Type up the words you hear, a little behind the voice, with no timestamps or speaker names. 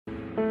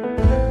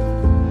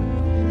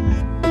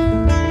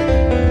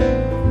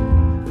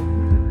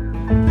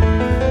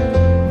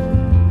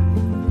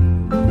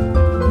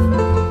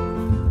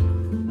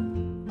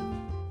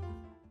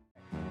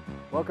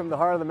to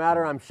Heart of the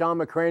Matter. I'm Sean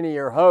McCraney,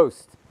 your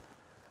host.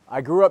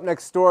 I grew up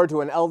next door to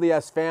an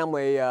LDS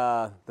family.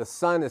 The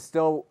son is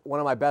still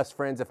one of my best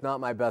friends, if not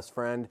my best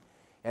friend.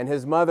 And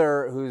his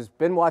mother, who's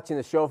been watching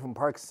the show from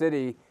Park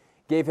City,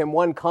 gave him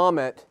one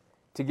comment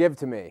to give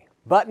to me.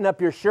 Button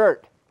up your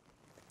shirt.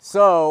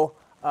 So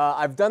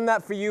I've done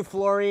that for you,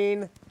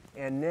 Florine.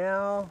 And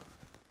now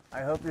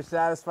I hope you're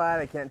satisfied.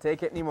 I can't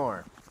take it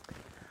anymore.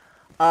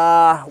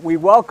 We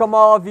welcome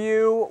all of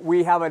you.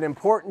 We have an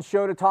important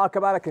show to talk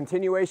about, a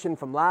continuation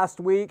from last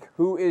week,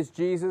 Who is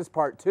Jesus,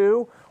 Part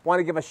 2. Want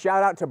to give a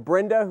shout out to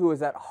Brenda, who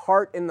is at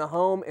Heart in the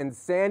Home in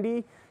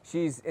Sandy.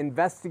 She's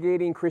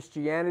investigating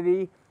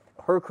Christianity,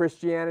 her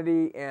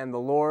Christianity and the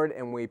Lord,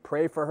 and we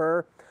pray for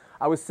her.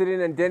 I was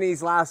sitting in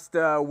Denny's last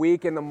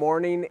week in the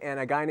morning, and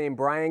a guy named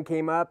Brian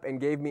came up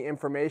and gave me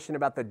information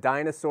about the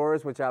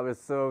dinosaurs, which I was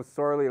so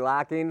sorely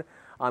lacking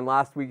on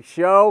last week's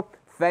show.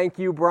 Thank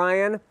you,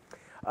 Brian.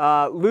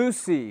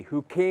 Lucy,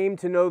 who came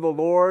to know the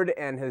Lord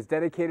and has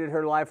dedicated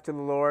her life to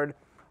the Lord,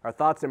 our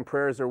thoughts and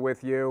prayers are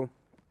with you.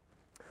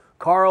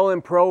 Carl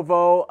in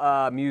Provo,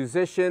 a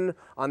musician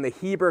on the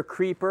Heber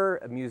Creeper,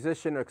 a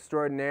musician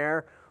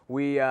extraordinaire,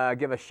 we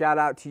give a shout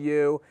out to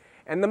you.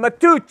 And the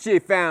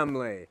Matucci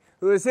family,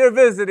 who is here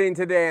visiting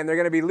today, and they're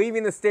going to be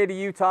leaving the state of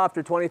Utah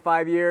after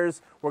 25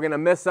 years. We're going to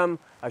miss them.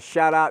 A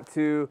shout out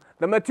to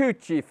the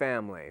Matucci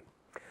family.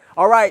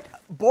 All right,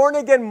 Born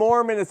Again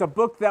Mormon is a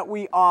book that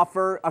we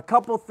offer. A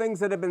couple things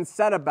that have been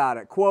said about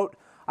it. Quote,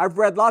 I've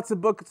read lots of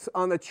books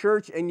on the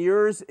church, and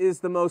yours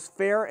is the most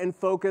fair and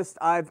focused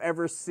I've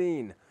ever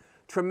seen.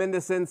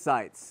 Tremendous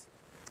insights.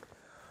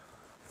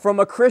 From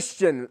a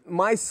Christian,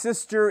 my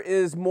sister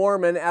is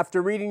Mormon.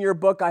 After reading your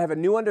book, I have a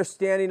new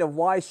understanding of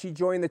why she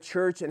joined the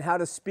church and how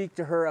to speak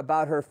to her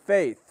about her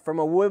faith. From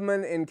a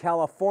woman in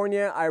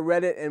California, I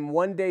read it in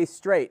one day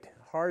straight.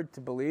 Hard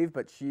to believe,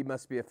 but she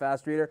must be a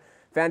fast reader.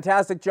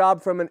 Fantastic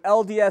job from an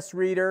LDS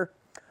reader.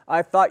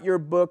 I thought your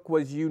book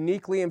was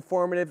uniquely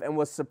informative and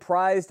was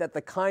surprised at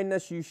the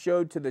kindness you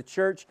showed to the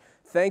church.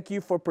 Thank you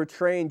for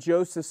portraying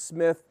Joseph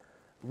Smith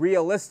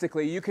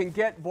realistically. You can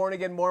get Born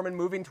Again Mormon,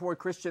 Moving Toward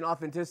Christian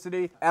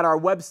Authenticity, at our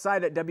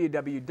website at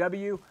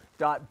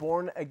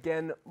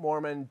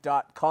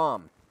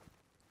www.bornagainmormon.com.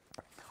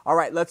 All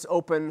right, let's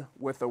open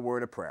with a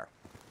word of prayer.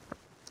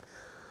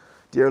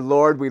 Dear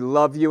Lord, we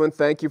love you and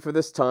thank you for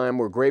this time.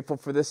 We're grateful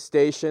for this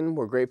station.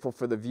 We're grateful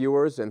for the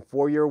viewers and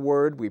for your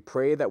word. We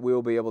pray that we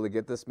will be able to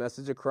get this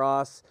message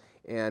across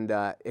and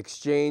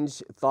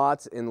exchange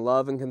thoughts in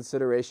love and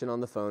consideration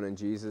on the phone. In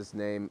Jesus'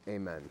 name,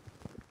 amen.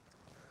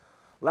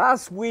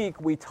 Last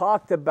week, we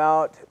talked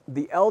about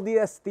the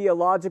LDS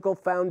theological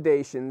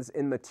foundations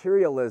in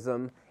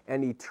materialism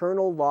and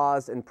eternal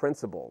laws and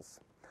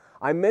principles.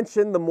 I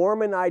mentioned the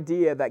Mormon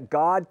idea that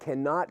God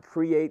cannot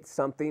create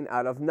something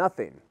out of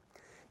nothing.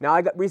 Now,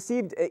 I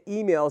received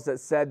emails that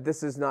said,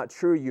 this is not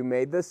true, you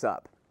made this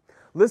up.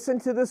 Listen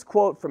to this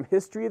quote from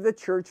History of the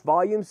Church,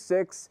 Volume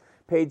 6,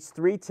 page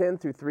 310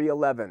 through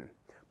 311.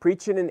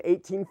 Preaching in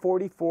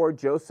 1844,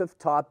 Joseph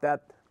taught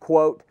that,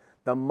 quote,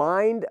 the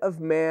mind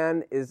of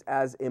man is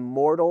as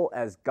immortal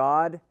as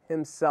God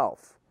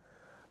himself.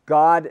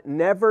 God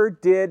never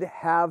did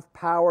have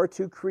power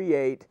to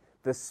create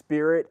the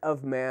spirit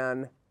of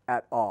man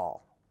at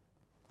all.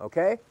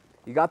 Okay?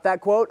 You got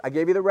that quote? I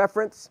gave you the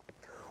reference.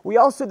 We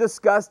also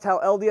discussed how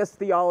LDS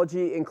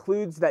theology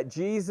includes that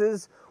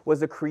Jesus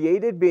was a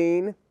created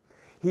being,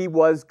 he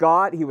was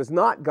God, he was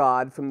not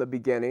God from the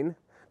beginning,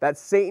 that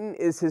Satan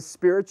is his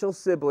spiritual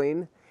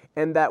sibling,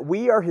 and that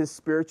we are his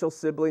spiritual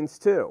siblings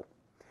too,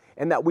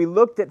 and that we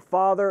looked at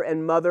father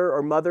and mother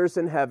or mothers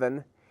in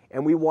heaven,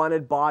 and we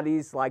wanted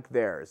bodies like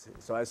theirs.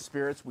 So as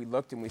spirits, we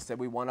looked and we said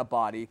we want a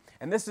body,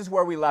 and this is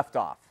where we left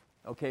off.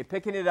 Okay,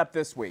 picking it up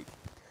this week.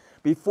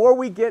 Before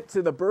we get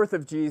to the birth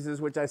of Jesus,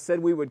 which I said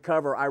we would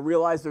cover, I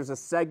realized there's a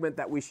segment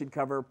that we should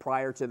cover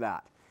prior to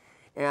that.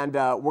 And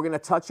we're going to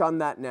touch on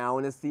that now,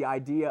 and it's the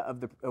idea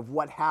of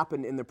what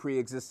happened in the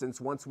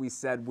pre-existence once we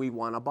said we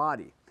want a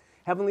body.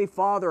 Heavenly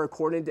Father,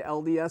 according to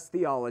LDS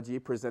theology,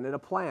 presented a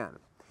plan.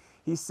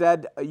 He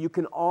said, you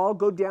can all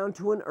go down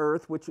to an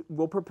earth, which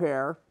we'll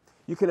prepare.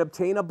 You can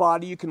obtain a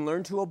body. You can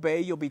learn to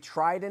obey. You'll be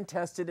tried and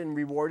tested and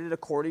rewarded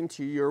according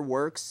to your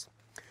works.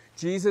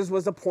 Jesus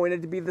was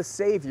appointed to be the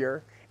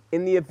Savior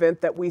in the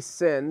event that we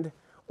sinned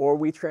or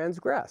we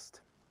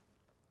transgressed.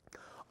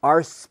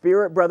 Our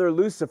spirit brother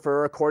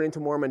Lucifer, according to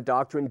Mormon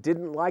doctrine,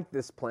 didn't like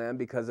this plan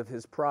because of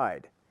his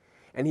pride.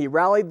 And he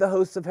rallied the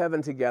hosts of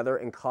heaven together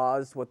and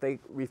caused what they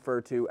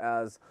refer to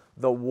as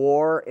the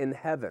war in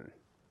heaven.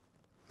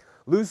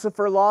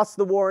 Lucifer lost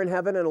the war in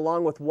heaven, and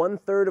along with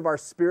 1/3 of our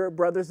spirit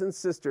brothers and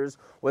sisters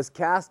was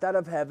cast out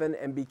of heaven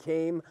and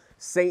became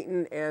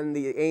Satan and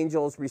the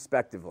angels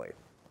respectively.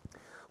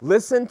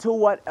 Listen to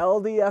what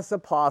LDS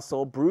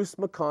apostle Bruce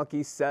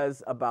McConkie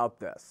says about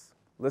this.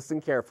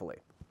 Listen carefully.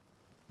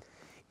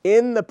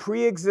 In the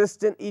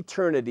pre-existent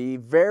eternity,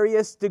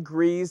 various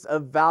degrees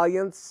of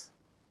valiance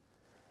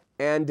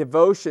and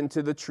devotion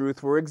to the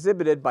truth were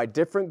exhibited by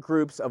different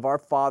groups of our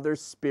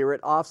Father's spirit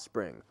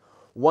offspring.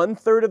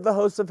 1/3 of the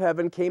hosts of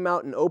heaven came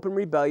out in open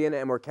rebellion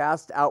and were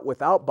cast out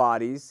without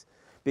bodies,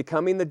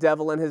 becoming the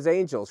devil and his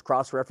angels.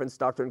 Cross-reference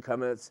Doctrine and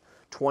Covenants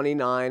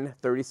 29,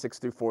 36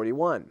 through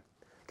 41.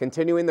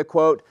 Continuing the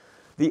quote,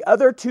 the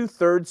other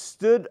 2/3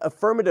 stood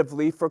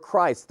affirmatively for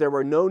Christ. There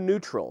were no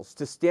neutrals.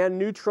 To stand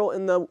neutral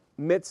in the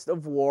midst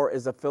of war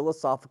is a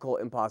philosophical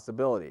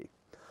impossibility.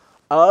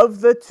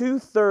 Of the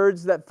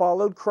 2/3 that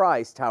followed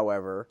Christ,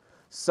 however,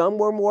 some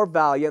were more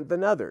valiant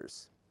than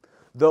others.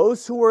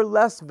 Those who were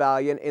less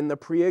valiant in the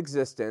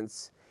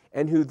pre-existence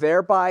and who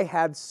thereby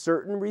had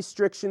certain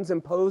restrictions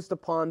imposed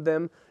upon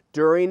them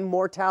during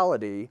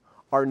mortality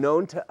are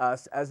known to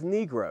us as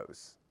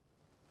Negroes.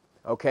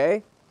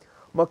 Okay?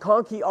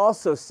 McConkie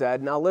also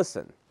said, now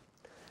listen,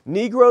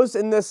 Negroes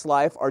in this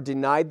life are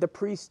denied the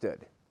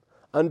priesthood.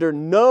 Under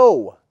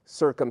no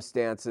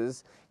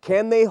circumstances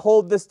can they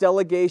hold this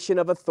delegation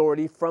of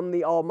authority from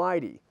the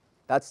Almighty.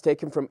 That's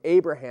taken from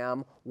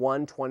Abraham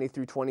 1:20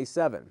 through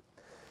 27.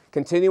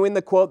 Continuing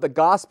the quote, the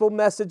gospel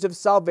message of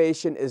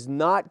salvation is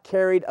not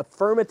carried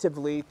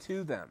affirmatively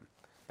to them.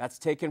 That's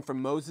taken from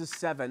Moses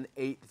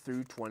 7:8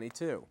 through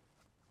 22.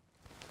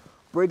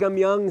 Brigham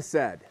Young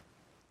said,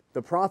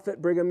 the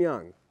prophet Brigham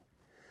Young,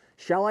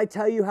 shall I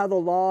tell you how the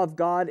law of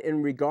God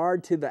in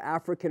regard to the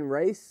African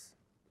race?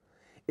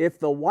 If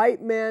the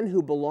white man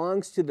who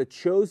belongs to the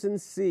chosen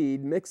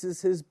seed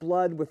mixes his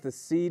blood with the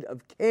seed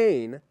of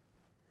Cain,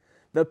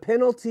 the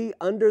penalty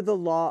under the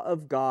law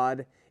of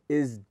God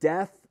is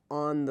death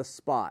on the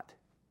spot.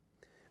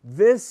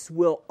 This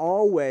will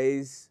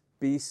always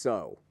be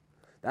so.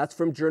 That's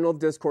from Journal of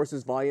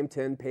Discourses, Volume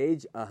 10,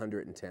 page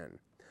 110.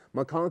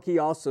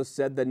 McConkie also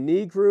said the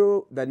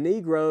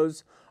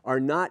Negroes are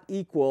not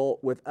equal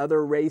with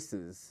other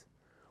races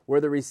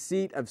where the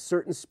receipt of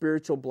certain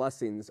spiritual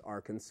blessings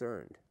are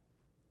concerned.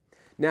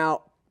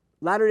 Now,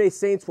 Latter-day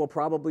Saints will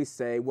probably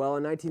say, well,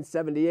 in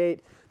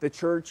 1978, the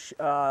church,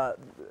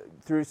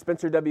 through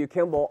Spencer W.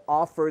 Kimball,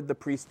 offered the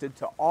priesthood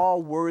to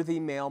all worthy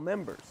male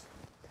members.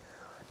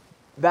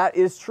 That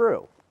is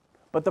true.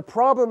 But the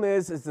problem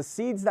is the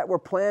seeds that were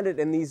planted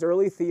in these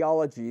early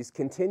theologies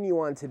continue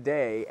on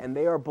today, and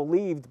they are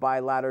believed by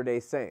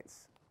Latter-day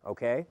Saints,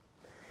 okay?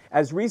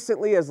 As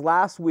recently as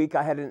last week,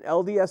 I had an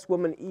LDS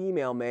woman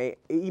email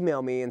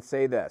me and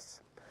say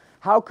this,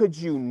 how could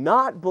you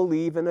not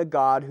believe in a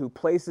God who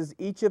places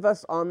each of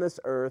us on this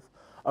earth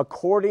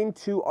according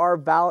to our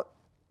valor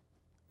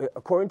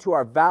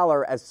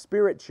as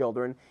spirit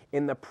children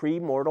in the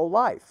pre-mortal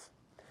life?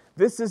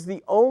 This is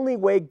the only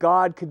way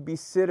God could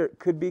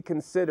be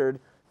considered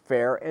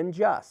fair and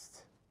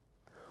just.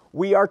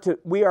 We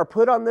are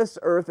put on this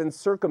earth in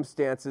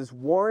circumstances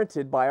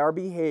warranted by our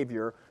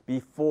behavior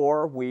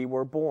before we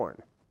were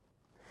born.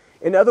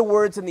 In other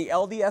words, in the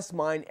LDS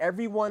mind,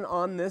 everyone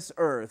on this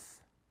earth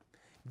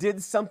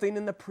did something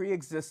in the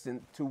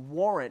pre-existent to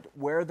warrant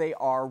where they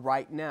are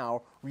right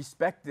now,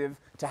 respective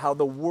to how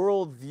the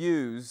world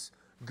views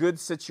good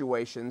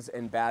situations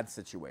and bad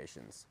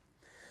situations.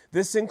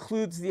 This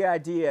includes the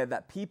idea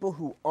that people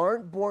who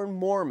aren't born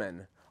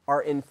Mormon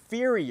are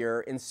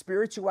inferior in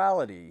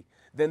spirituality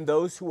than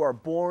those who are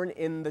born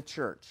in the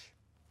church.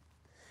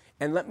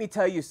 And let me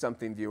tell you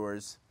something,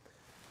 viewers.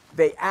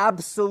 They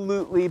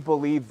absolutely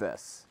believe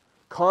this.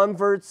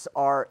 Converts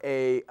are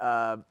a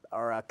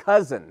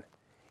cousin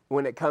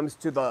when it comes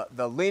to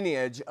the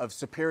lineage of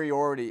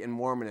superiority in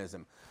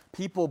Mormonism.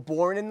 People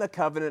born in the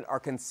covenant are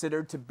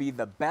considered to be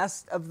the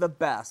best of the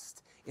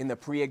best in the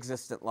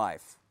pre-existent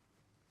life.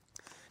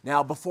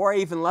 Now, before I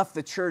even left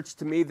the church,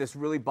 to me, this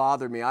really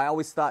bothered me. I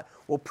always thought,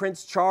 well,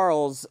 Prince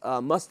Charles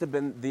must have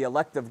been the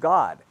elect of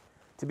God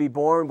to be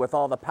born with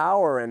all the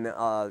power and,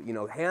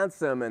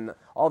 handsome and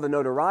all the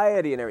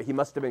notoriety and everything. He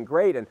must have been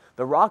great. And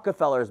the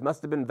Rockefellers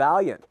must have been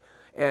valiant.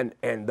 And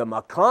the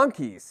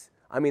McConkies,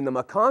 the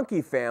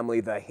McConkie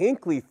family, the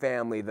Hinckley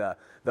family, the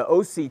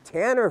O.C.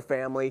 Tanner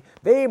family,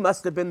 they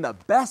must have been the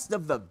best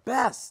of the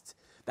best.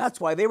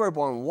 That's why they were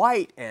born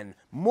white and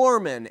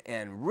Mormon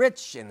and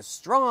rich and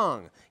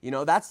strong.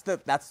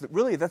 That's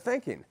really the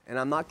thinking, and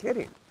I'm not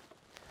kidding.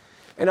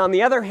 And on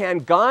the other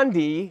hand,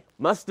 Gandhi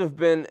must have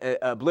been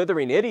a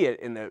blithering idiot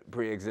in the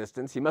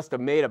pre-existence. He must have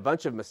made a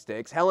bunch of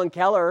mistakes. Helen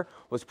Keller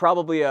was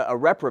probably a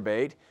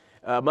reprobate.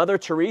 Mother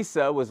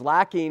Teresa was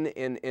lacking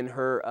in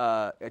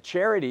her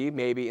charity,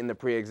 maybe, in the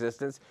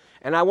pre-existence.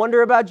 And I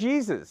wonder about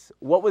Jesus.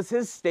 What was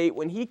his state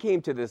when he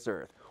came to this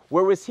earth?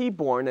 Where was he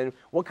born, and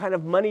what kind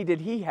of money did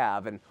he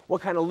have, and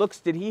what kind of looks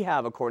did he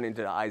have, according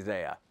to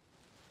Isaiah?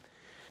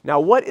 Now,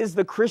 what is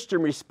the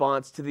Christian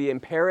response to the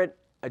apparent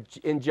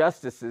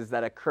injustices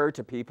that occur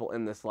to people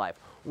in this life?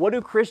 What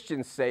do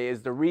Christians say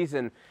is the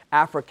reason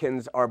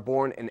Africans are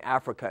born in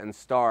Africa and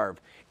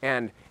starve,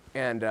 and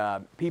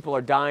people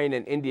are dying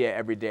in India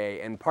every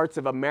day, and parts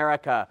of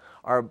America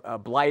are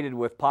blighted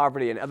with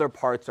poverty, and other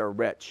parts are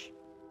rich?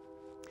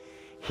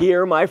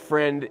 Here, my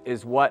friend,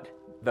 is what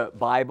the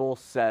Bible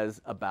says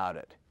about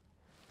it.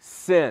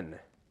 Sin.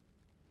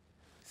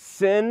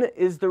 Sin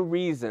is the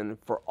reason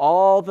for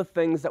all the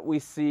things that we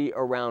see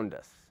around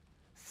us.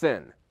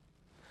 Sin.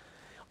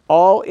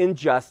 All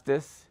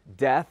injustice,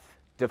 death,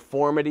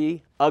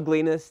 deformity,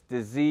 ugliness,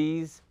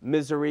 disease,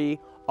 misery,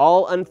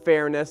 all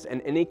unfairness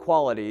and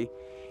inequality,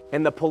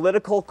 and the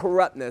political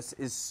corruptness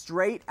is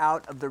straight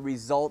out of the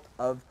result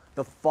of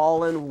the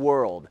fallen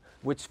world,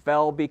 which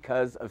fell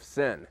because of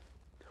sin.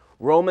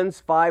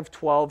 Romans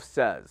 5:12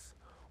 says,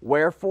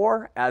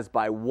 "Wherefore, as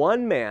by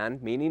one man,"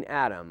 meaning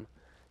Adam,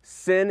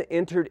 "sin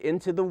entered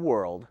into the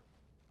world,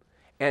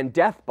 and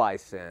death by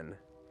sin,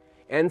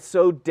 and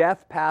so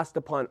death passed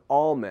upon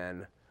all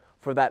men,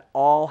 for that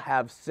all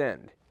have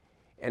sinned."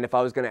 And if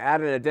I was going to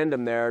add an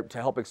addendum there to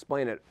help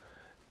explain it,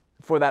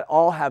 for that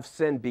all have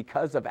sinned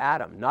because of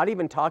Adam. Not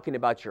even talking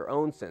about your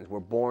own sins. We're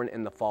born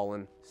in the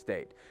fallen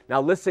state.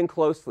 Now listen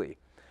closely.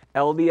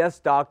 LDS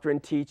doctrine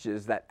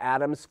teaches that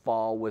Adam's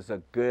fall was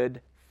a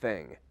good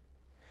thing.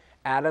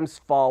 Adam's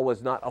fall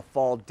was not a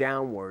fall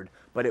downward,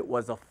 but it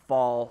was a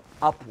fall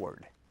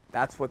upward.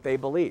 That's what they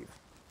believe.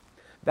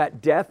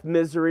 That death,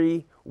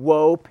 misery,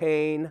 woe,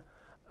 pain,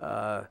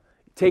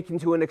 taken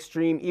to an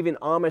extreme, even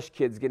Amish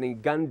kids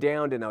getting gunned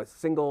down in a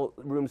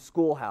single-room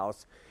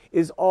schoolhouse,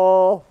 is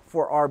all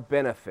for our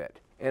benefit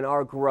and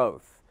our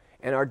growth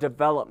and our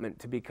development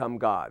to become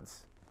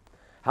gods.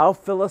 How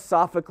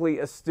philosophically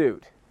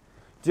astute.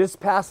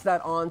 Just pass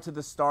that on to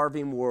the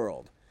starving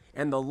world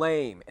and the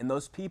lame and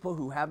those people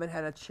who haven't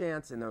had a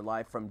chance in their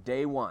life from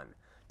day one.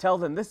 Tell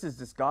them this is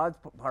just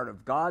part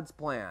of God's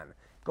plan.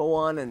 Go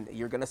on and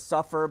you're going to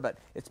suffer, but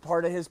it's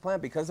part of his plan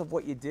because of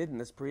what you did in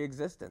this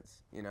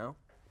pre-existence, you know?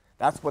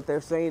 That's what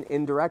they're saying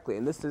indirectly,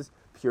 and this is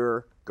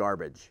pure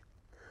garbage.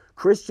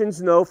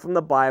 Christians know from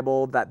the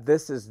Bible that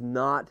this is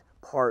not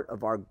part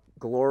of our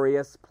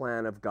glorious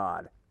plan of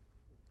God.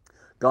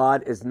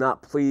 God is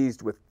not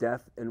pleased with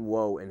death and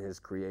woe in his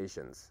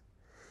creations.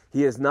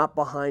 He is not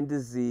behind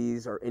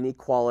disease or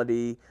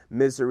inequality,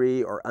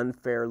 misery, or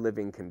unfair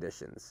living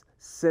conditions.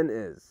 Sin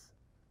is.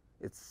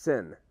 It's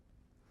sin.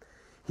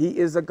 He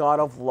is a God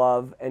of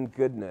love and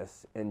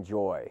goodness and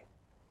joy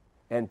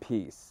and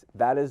peace.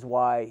 That is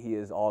why he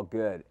is all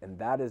good, and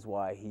that is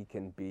why he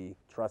can be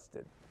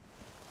trusted.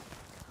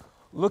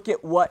 Look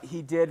at what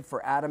he did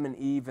for Adam and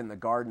Eve in the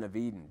Garden of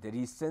Eden. Did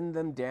he send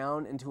them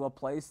down into a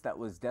place that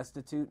was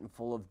destitute and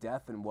full of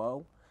death and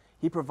woe?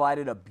 He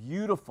provided a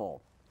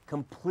beautiful,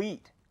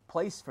 complete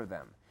place for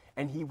them.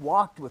 And he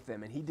walked with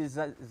them, and he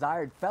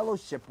desired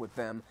fellowship with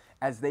them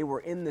as they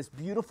were in this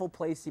beautiful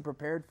place he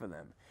prepared for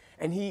them.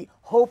 And he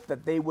hoped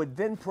that they would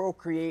then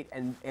procreate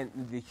and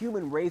the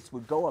human race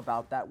would go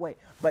about that way.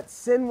 But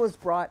sin was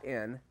brought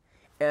in,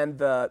 and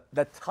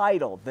the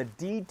title, the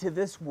deed to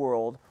this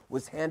world,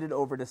 was handed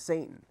over to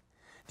Satan.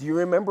 Do you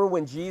remember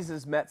when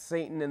Jesus met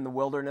Satan in the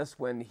wilderness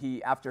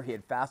after he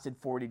had fasted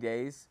 40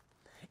 days?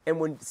 And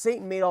when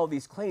Satan made all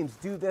these claims,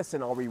 do this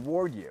and I'll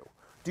reward you.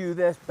 Do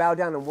this, bow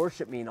down and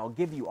worship me and I'll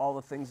give you all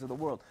the things of the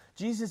world.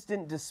 Jesus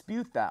didn't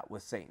dispute that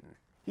with Satan.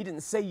 He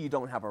didn't say you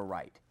don't have a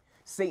right.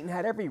 Satan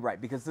had every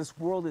right because this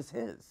world is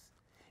his.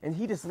 And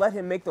he just let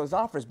him make those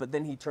offers, but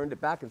then he turned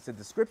it back and said,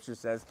 the scripture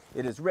says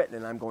it is written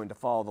and I'm going to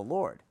follow the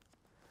Lord.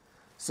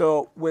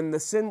 So when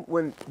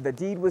the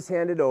deed was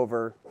handed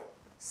over,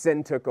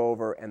 sin took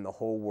over and the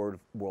whole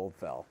world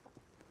fell.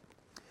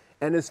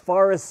 And as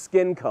far as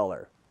skin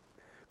color,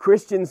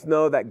 Christians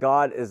know that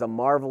God is a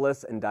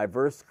marvelous and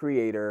diverse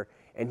creator,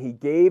 and he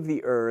gave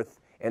the earth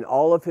and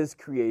all of his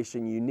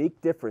creation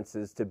unique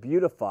differences to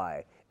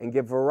beautify and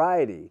give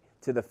variety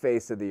to the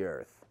face of the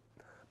earth.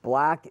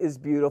 Black is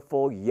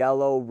beautiful,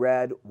 yellow,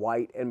 red,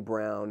 white, and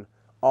brown,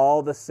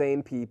 all the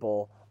same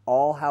people,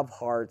 all have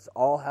hearts,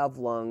 all have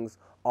lungs,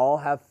 all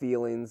have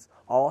feelings,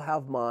 all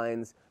have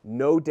minds,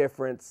 no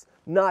difference,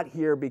 not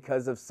here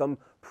because of some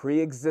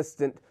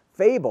pre-existent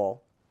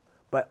fable,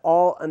 but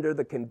all under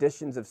the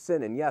conditions of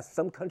sin. And yes,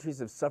 some countries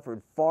have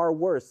suffered far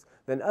worse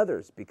than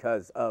others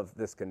because of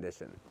this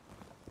condition.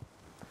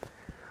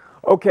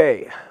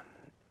 Okay,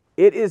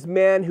 it is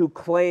man who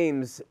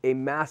claims a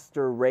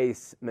master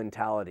race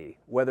mentality,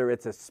 whether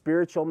it's a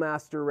spiritual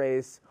master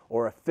race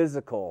or a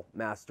physical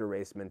master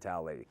race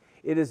mentality.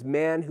 It is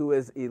man who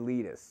is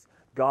elitist.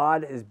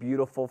 God is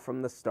beautiful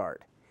from the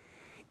start.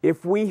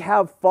 If we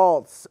have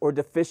faults or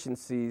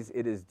deficiencies,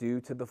 it is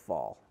due to the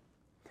fall.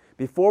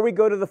 Before we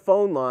go to the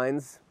phone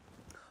lines,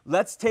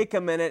 let's take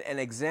a minute and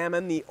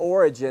examine the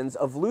origins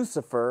of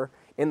Lucifer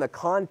in the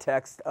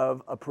context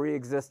of a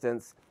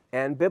pre-existence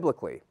and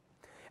biblically.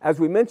 As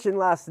we mentioned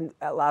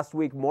last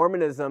week,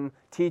 Mormonism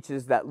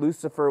teaches that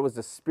Lucifer was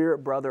the spirit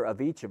brother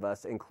of each of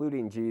us,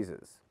 including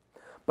Jesus.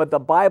 But the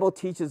Bible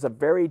teaches a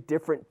very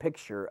different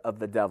picture of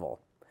the devil.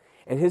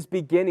 And his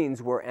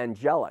beginnings were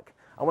angelic.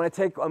 I want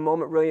to take a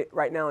moment really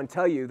right now and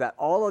tell you that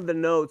all of the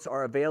notes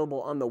are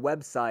available on the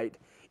website.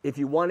 If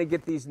you want to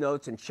get these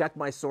notes and check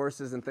my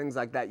sources and things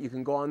like that, you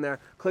can go on there,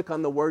 click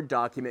on the Word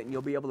document, and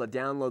you'll be able to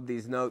download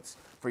these notes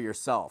for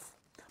yourself.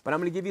 But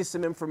I'm going to give you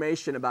some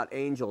information about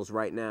angels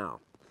right now.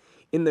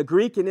 In the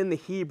Greek and in the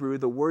Hebrew,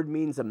 the word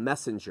means a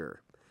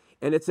messenger,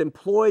 and it's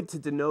employed to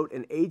denote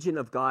an agent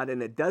of God,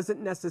 and it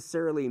doesn't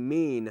necessarily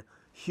mean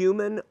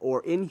human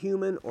or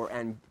inhuman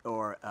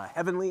or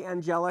heavenly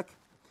angelic.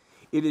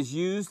 It is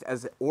used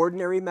as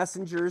ordinary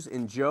messengers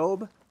in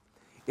Job.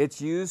 It's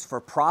used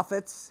for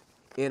prophets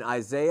in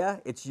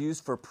Isaiah. It's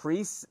used for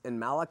priests in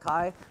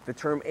Malachi. The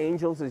term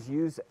angels is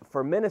used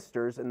for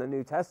ministers in the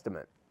New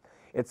Testament.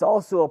 It's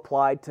also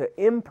applied to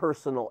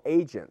impersonal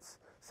agents,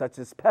 such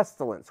as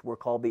pestilence, were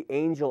called the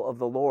angel of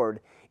the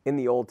Lord in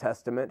the Old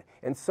Testament,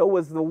 and so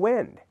was the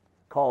wind,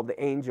 called the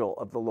angel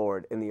of the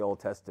Lord in the Old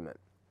Testament.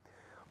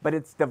 But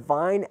its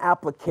divine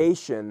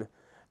application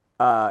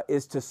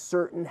is to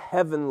certain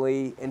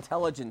heavenly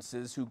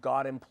intelligences who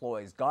God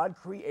employs. God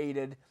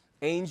created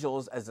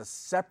angels as a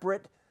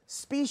separate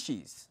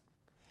species,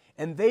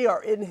 and they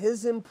are in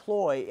his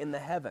employ in the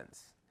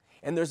heavens.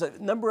 And there's a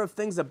number of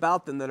things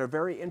about them that are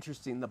very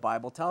interesting, the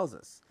Bible tells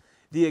us.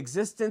 The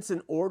existence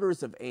and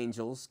orders of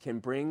angels can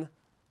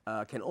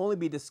only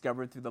be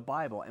discovered through the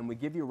Bible, and we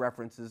give you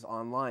references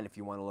online if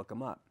you want to look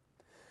them up.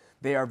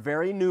 They are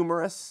very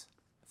numerous,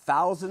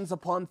 thousands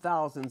upon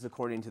thousands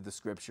according to the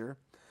Scripture.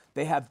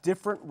 They have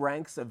different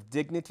ranks of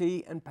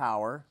dignity and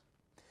power.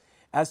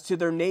 As to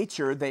their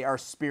nature, they are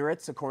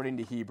spirits according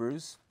to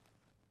Hebrews.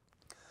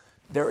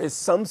 There is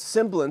some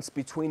semblance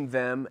between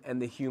them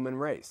and the human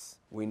race.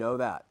 We know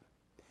that.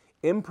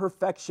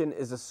 Imperfection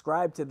is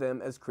ascribed to them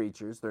as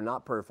creatures. They're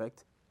not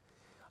perfect.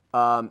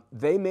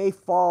 They may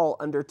fall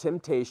under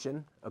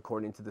temptation,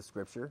 according to the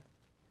Scripture.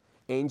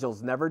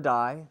 Angels never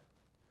die.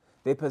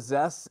 They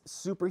possess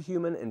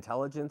superhuman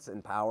intelligence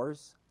and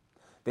powers.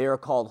 They are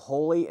called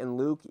holy in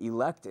Luke,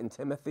 elect in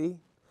Timothy.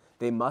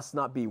 They must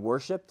not be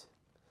worshipped.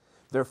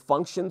 Their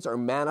functions are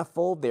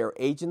manifold. They are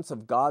agents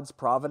of God's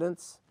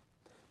providence.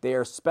 They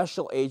are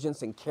special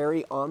agents and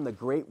carry on the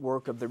great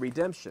work of the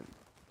redemption.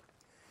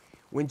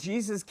 When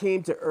Jesus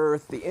came to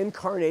earth, the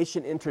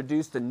incarnation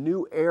introduced a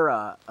new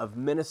era of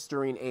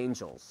ministering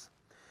angels.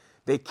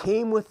 They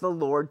came with the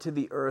Lord to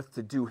the earth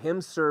to do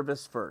him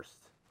service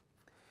first,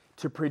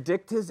 to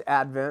predict his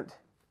advent,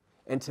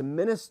 and to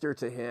minister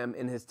to him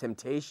in his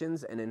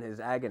temptations and in his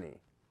agony,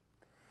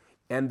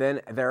 and then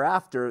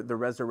thereafter the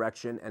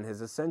resurrection and his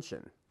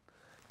ascension.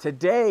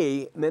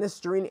 Today,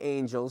 ministering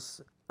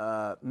angels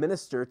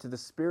minister to the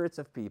spirits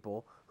of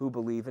people who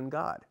believe in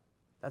God.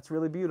 That's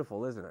really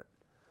beautiful, isn't it?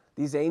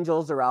 These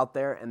angels are out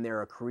there, and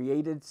they're a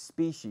created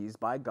species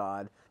by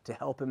God to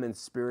help him in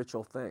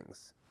spiritual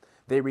things.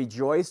 They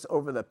rejoice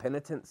over the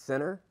penitent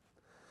sinner.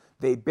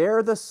 They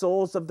bear the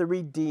souls of the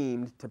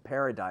redeemed to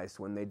paradise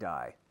when they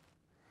die.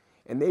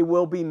 And they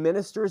will be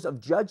ministers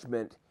of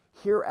judgment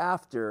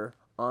hereafter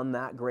on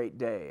that great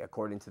day,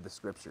 according to the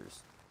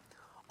Scriptures.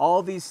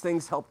 All these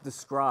things help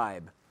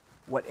describe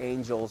what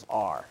angels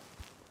are.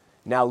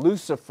 Now,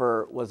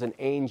 Lucifer was an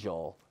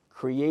angel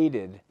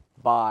created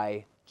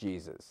by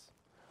Jesus.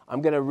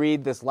 I'm going to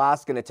read this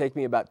last, going to take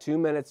me about 2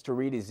 minutes to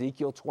read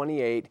Ezekiel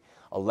 28,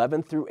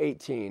 11 through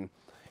 18.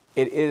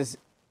 It is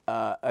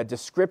a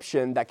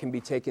description that can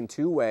be taken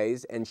two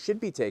ways and should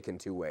be taken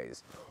two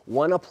ways.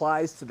 One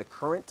applies to the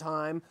current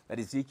time that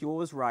Ezekiel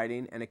was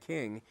writing and a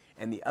king,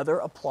 and the other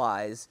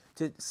applies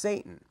to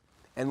Satan.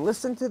 And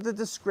listen to the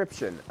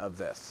description of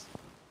this.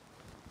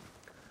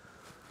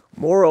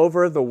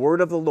 Moreover, the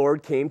word of the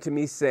Lord came to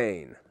me,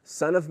 saying,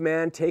 Son of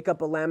man, take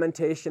up a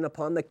lamentation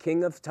upon the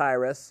king of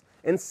Tyrus,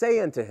 and say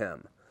unto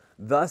him,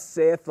 Thus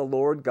saith the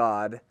Lord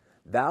God,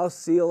 Thou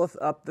sealest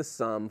up the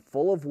sum,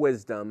 full of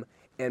wisdom,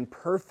 and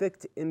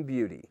perfect in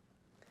beauty.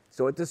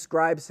 So it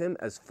describes him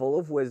as full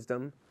of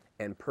wisdom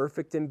and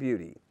perfect in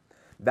beauty.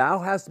 Thou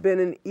hast been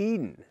in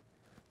Eden,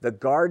 the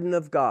garden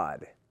of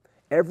God.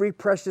 Every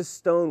precious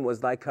stone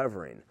was thy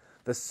covering,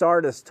 the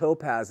sardius,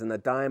 topaz, and the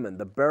diamond,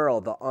 the beryl,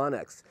 the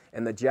onyx,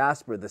 and the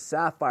jasper, the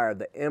sapphire,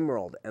 the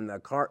emerald, and the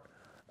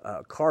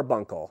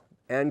carbuncle,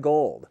 and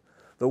gold.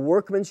 The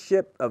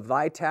workmanship of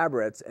thy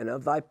tabrets and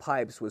of thy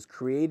pipes was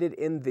created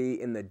in thee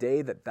in the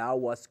day that thou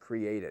wast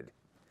created.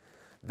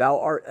 Thou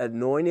art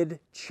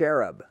anointed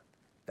cherub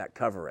that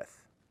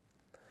covereth.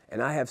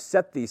 And I have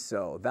set thee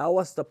so. Thou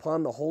wast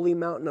upon the holy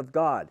mountain of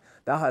God.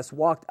 Thou hast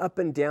walked up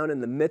and down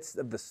in the midst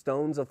of the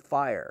stones of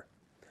fire.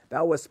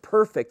 Thou wast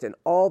perfect in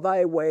all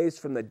thy ways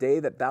from the day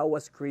that thou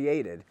wast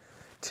created,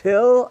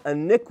 till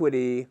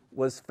iniquity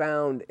was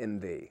found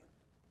in thee.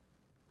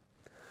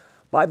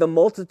 By the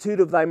multitude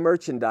of thy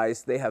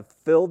merchandise they have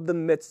filled the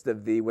midst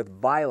of thee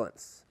with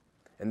violence,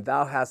 and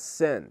thou hast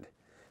sinned.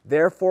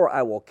 Therefore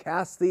I will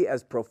cast thee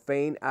as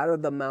profane out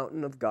of the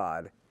mountain of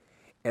God,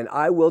 and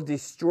I will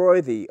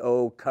destroy thee,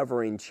 O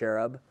covering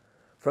cherub,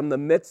 from the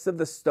midst of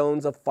the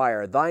stones of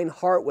fire. Thine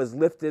heart was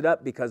lifted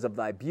up because of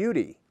thy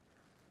beauty.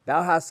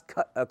 Thou hast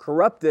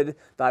corrupted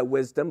thy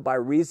wisdom by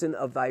reason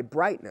of thy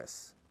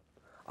brightness.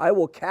 I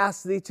will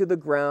cast thee to the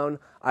ground.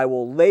 I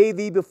will lay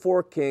thee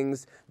before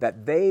kings,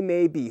 that they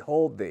may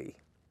behold thee.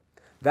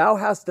 Thou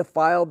hast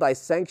defiled thy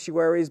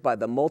sanctuaries by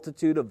the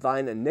multitude of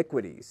thine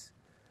iniquities,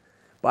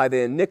 by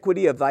the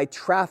iniquity of thy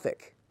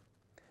traffic.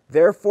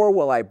 Therefore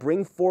will I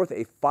bring forth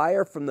a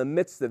fire from the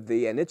midst of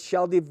thee, and it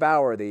shall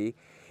devour thee,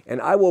 and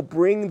I will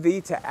bring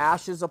thee to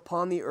ashes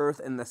upon the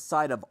earth in the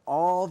sight of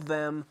all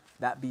them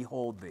that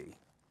behold thee.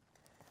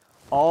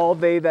 All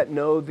they that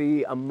know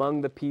thee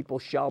among the people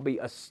shall be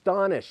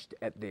astonished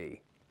at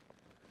thee.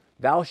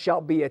 Thou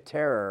shalt be a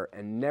terror,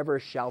 and never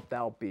shalt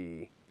thou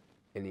be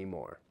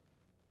anymore.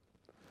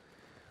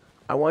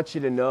 I want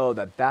you to know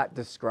that that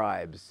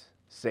describes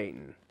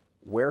Satan,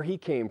 where he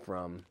came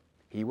from,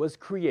 he was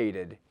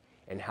created,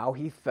 and how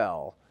he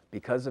fell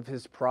because of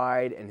his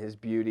pride and his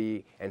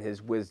beauty and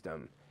his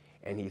wisdom.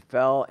 And he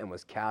fell and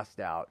was cast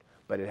out.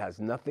 But it has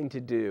nothing to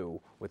do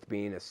with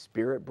being a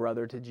spirit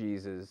brother to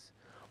Jesus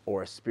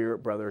or a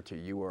spirit brother to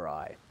you or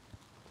I.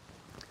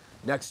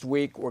 Next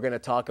week, we're going to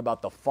talk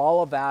about the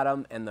fall of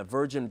Adam and the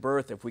virgin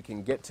birth, if we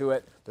can get to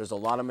it. There's a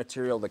lot of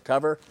material to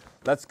cover.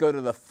 Let's go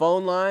to the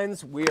phone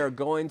lines. We are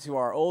going to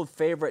our old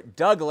favorite,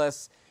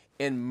 Douglas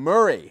in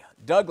Murray.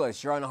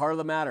 Douglas, you're on the Heart of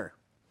the Matter.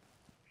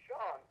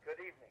 Sean, good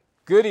evening.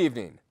 Good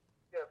evening.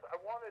 Yes, I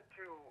wanted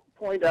to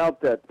point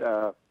out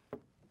that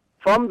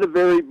from the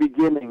very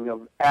beginning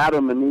of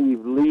Adam and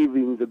Eve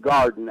leaving the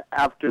garden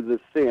after the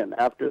sin,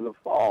 after the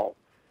fall,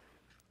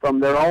 from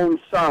their own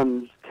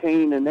sons,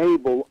 Cain and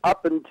Abel,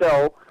 up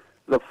until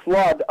the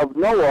flood of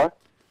Noah,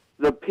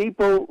 the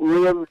people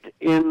lived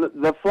in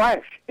the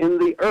flesh, in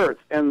the earth,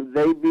 and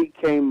they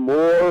became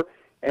more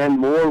and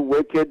more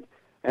wicked.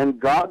 And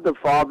God the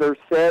Father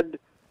said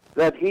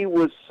that he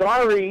was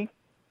sorry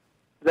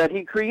that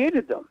he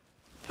created them,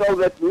 so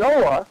that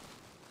Noah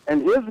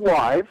and his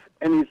wife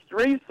and his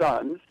 3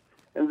 sons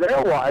and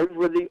their wives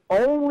were the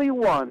only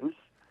ones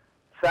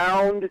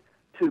found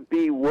to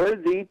be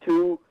worthy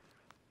to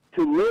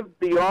live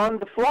beyond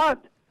the flood.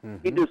 Mm-hmm.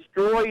 He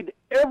destroyed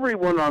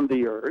everyone on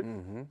the earth.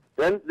 Mm-hmm.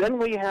 Then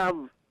we have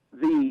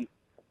the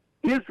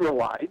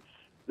Israelites,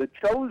 the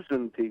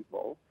chosen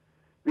people,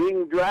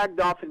 being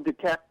dragged off into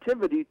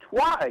captivity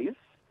twice.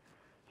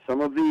 Some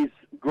of these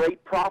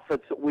great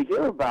prophets that we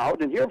hear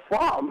about and hear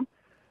from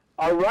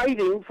are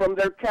writing from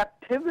their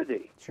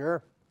captivity.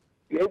 Sure.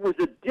 It was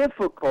a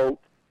difficult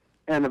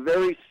and a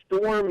very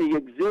stormy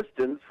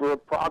existence for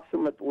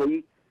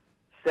approximately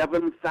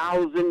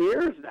 7,000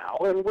 years now,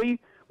 and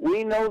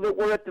we know that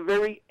we're at the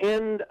very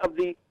end of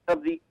the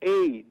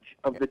age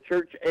of the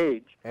church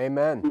age.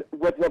 Amen.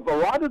 With a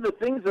lot of the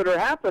things that are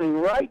happening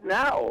right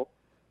now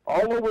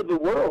all over the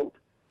world,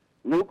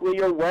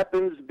 nuclear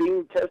weapons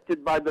being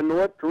tested by the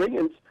North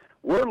Koreans,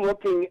 we're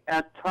looking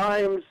at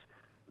times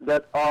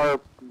that are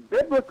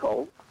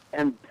biblical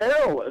and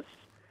perilous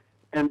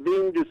and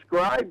being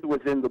described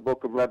within the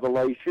book of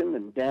Revelation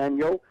and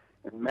Daniel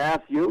and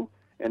Matthew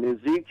and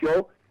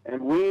Ezekiel.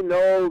 And we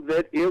know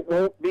that it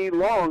won't be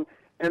long.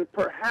 And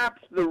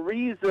perhaps the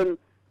reason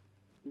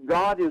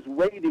God is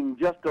waiting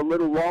just a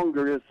little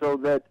longer is so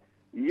that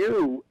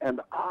you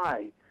and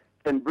I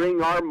can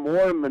bring our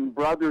Mormon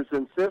brothers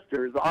and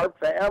sisters, our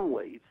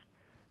families,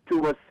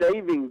 to a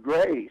saving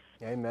grace.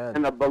 Amen.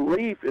 And a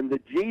belief in the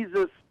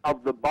Jesus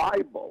of the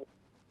Bible.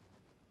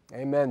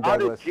 Amen,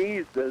 Douglas. Not a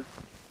Jesus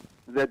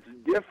that's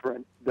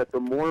different that the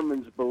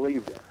Mormons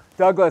believe in.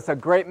 Douglas, a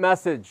great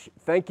message.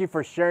 Thank you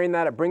for sharing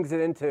that. It brings it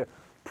into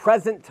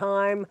present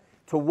time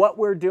to what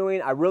we're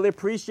doing. I really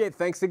appreciate it.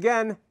 Thanks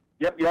again.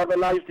 Yep, you have a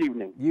nice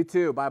evening. You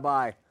too.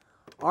 Bye-bye.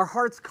 Our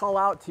hearts call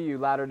out to you,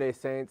 Latter-day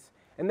Saints,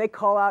 and they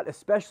call out,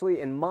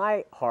 especially in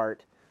my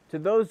heart, to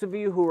those of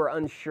you who are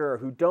unsure,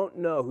 who don't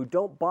know, who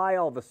don't buy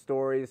all the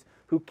stories,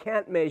 who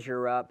can't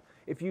measure up.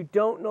 If you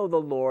don't know the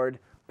Lord,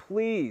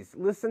 please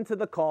listen to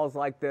the calls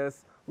like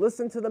this,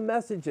 listen to the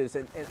messages,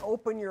 and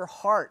open your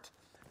heart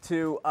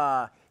to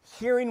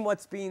hearing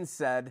what's being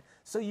said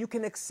so you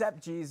can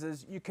accept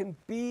Jesus. You can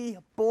be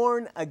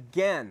born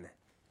again.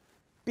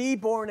 Be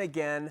born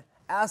again.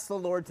 Ask the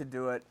Lord to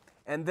do it.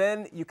 And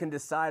then you can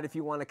decide if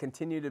you want to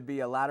continue to be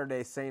a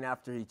Latter-day Saint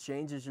after he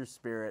changes your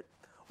spirit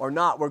or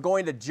not. We're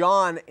going to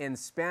John in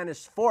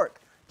Spanish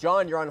Fork.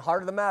 John, you're on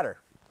Heart of the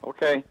Matter.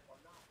 Okay.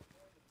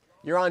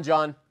 You're on,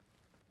 John.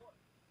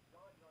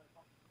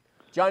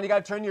 John, you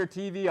got to turn your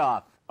TV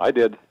off. I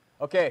did.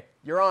 Okay,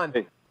 you're on.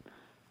 Hey.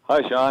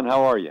 Hi, Sean.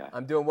 How are you?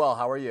 I'm doing well.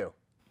 How are you?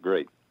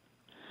 Great.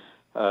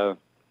 I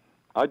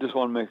just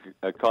want to make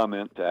a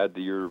comment to add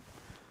to your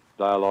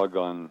dialogue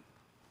on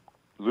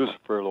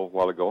Lucifer a little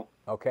while ago.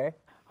 Okay.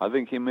 I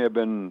think he may have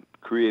been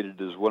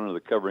created as one of the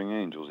covering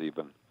angels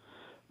even.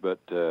 But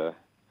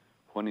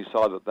when he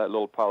saw that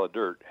little pile of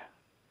dirt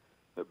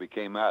that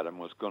became Adam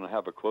was going to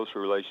have a closer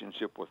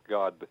relationship with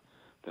God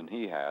than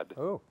he had,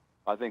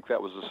 I think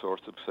that was the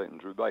source of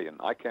Satan's rebellion.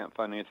 I can't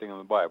find anything in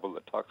the Bible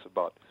that talks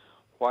about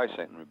why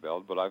Satan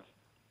rebelled, but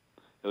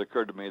it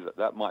occurred to me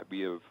that might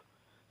be a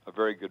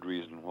very good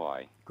reason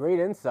why. Great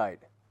insight.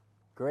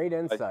 Great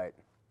insight.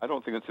 I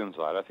don't think it's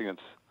insight. I think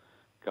it's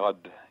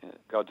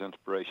God's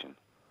inspiration.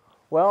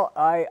 Well,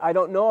 I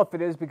don't know if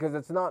it is because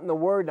it's not in the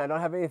Word, and I don't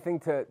have anything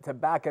to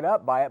back it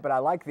up by it, but I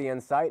like the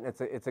insight, and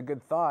it's a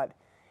good thought.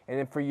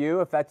 And for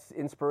you, if that's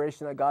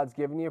inspiration that God's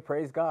given you,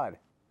 praise God.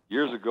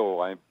 Years ago,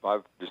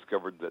 I've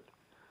discovered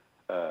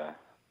that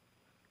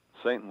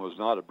Satan was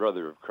not a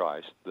brother of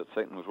Christ, that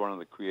Satan was one of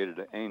the created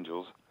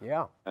angels,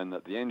 and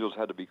that the angels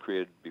had to be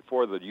created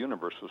before the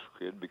universe was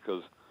created,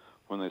 because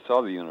when they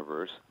saw the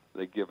universe,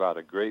 they give out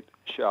a great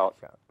shout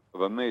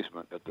of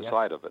amazement at the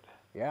sight of it.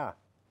 Yeah.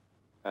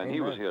 And Amen.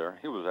 he was here.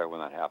 He was there when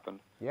that happened.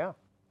 Yeah.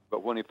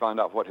 But when he found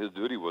out what his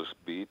duty was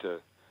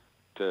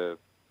to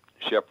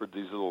shepherd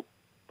these little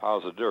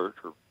piles of dirt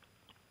or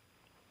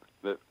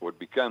that would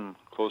become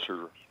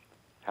closer,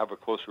 have a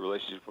closer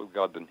relationship with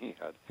God than he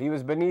had. He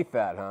was beneath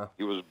that, huh?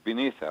 He was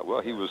beneath that.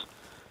 Well, he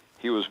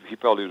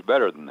felt he was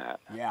better than that.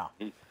 Yeah,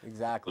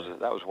 exactly.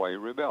 That was why he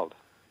rebelled.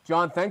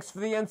 John, thanks for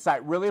the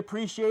insight. Really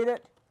appreciate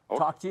it. Okay.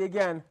 Talk to you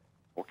again.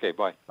 Okay,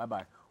 bye.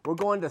 Bye-bye. We're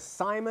going to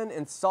Simon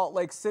in Salt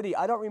Lake City.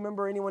 I don't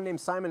remember anyone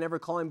named Simon ever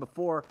calling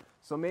before,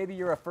 so maybe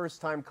you're a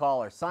first-time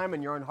caller.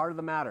 Simon, you're on Heart of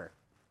the Matter.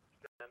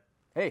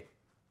 Hey.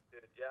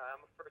 Dude, yeah,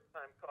 I'm a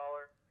first-time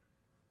caller.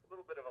 A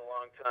little bit of a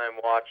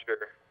long-time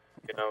watcher.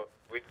 You know,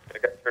 I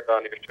got turned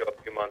on to your show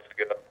a few months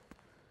ago.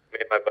 Me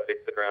and my buddy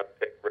sit around and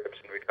take rips,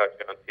 and we caught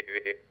you on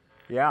TV.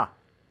 Yeah.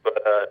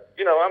 But,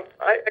 you know,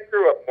 I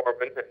grew up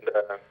Mormon,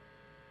 and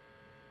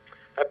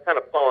I've kind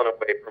of fallen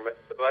away from it.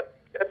 So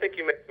I think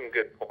you make some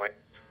good points.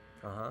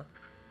 Uh-huh.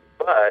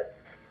 But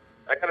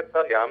I got to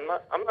tell you, I'm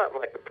not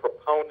like a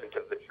proponent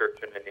of the church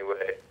in any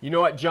way. You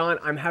know what, John?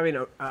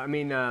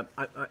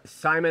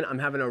 Simon, I'm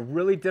having a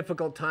really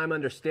difficult time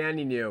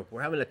understanding you.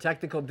 We're having a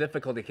technical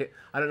difficulty.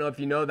 I don't know if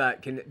you know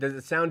that. Does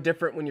it sound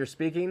different when you're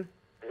speaking?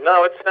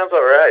 No, it sounds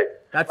all right.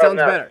 That sounds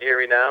better. Can you hear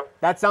me now?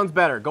 That sounds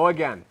better. Go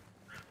again.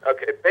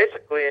 Okay,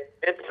 basically,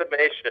 in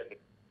summation,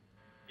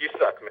 you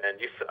suck, man.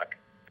 You suck.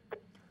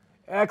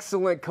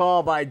 Excellent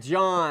call by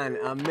John,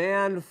 a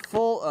man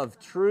full of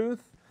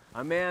truth,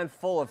 a man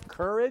full of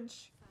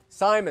courage.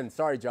 Simon,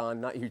 sorry, John,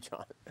 not you,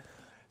 John.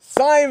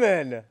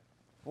 Simon!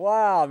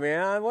 Wow,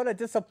 man, what a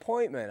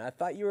disappointment. I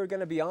thought you were going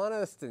to be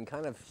honest and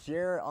kind of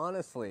share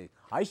honestly.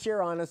 I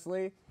share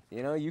honestly.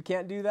 You know, you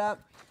can't do that.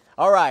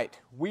 All right,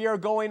 we are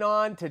going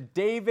on to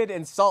David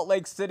in Salt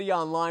Lake City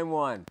on line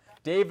 1.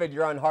 David,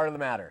 you're on Heart of the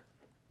Matter.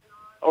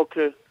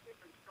 Okay.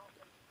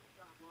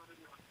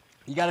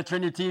 You got to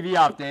turn your TV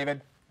off,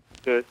 David.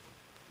 Okay.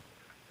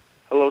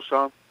 Hello,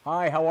 Sean.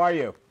 Hi, how are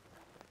you?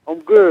 I'm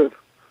good.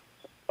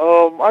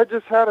 I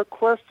just had a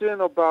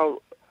question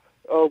about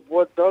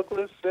what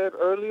Douglas said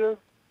earlier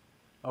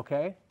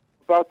Okay.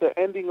 about the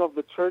ending of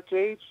the church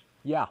age.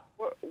 Yeah.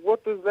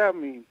 What does that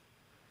mean?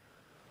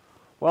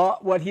 Well,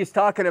 what he's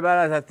talking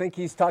about is I think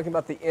he's talking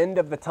about the end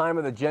of the time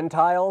of the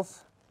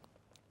Gentiles.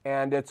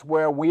 And it's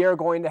where we are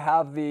going to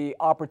have the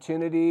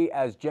opportunity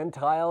as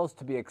Gentiles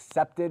to be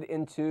accepted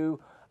into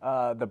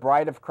the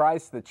bride of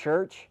Christ, the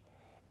church.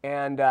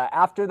 And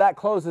after that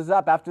closes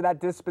up, after that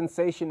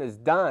dispensation is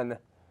done,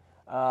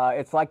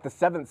 it's like the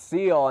seventh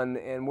seal,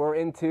 and we're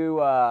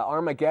into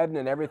Armageddon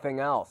and everything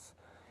else.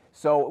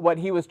 So what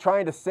he was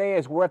trying to say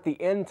is we're at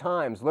the end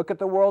times. Look at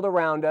the world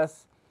around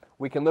us.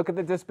 We can look at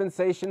the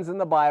dispensations in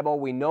the Bible.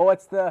 We know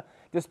it's the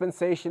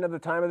dispensation of the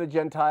time of the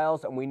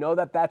Gentiles, and we know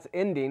that that's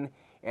ending.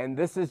 And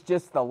this is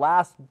just the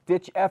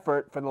last-ditch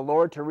effort for the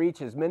Lord to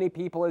reach as many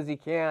people as he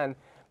can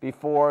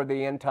before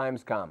the end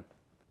times come.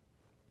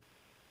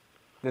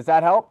 Does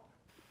that help?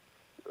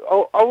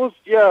 Oh, I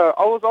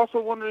was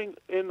also wondering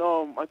in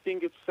I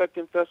think it's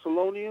 2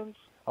 Thessalonians.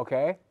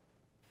 Okay.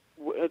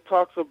 It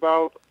talks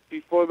about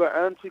before the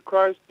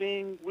Antichrist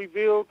being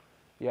revealed.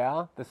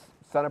 Yeah, the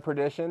son of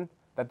perdition,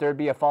 that there'd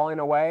be a falling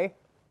away.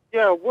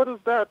 Yeah, what does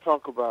that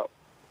talk about?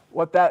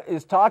 What that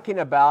is talking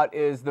about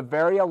is the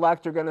very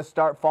elect are going to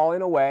start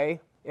falling away.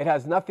 It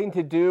has nothing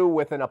to do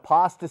with an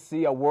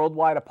apostasy, a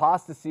worldwide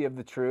apostasy of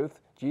the truth.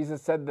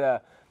 Jesus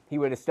said he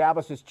would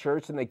establish his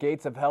church and the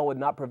gates of hell would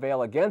not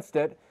prevail against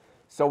it.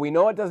 So we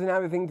know it doesn't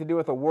have anything to do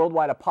with a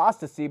worldwide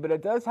apostasy, but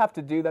it does have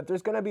to do that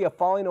there's going to be a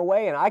falling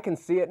away, and I can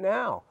see it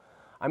now.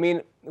 I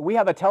mean, we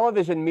have a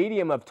television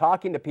medium of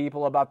talking to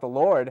people about the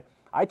Lord.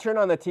 I turn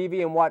on the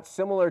TV and watch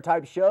similar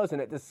type shows,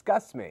 and it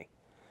disgusts me.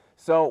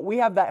 So we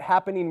have that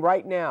happening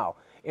right now.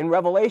 In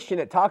Revelation,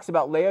 it talks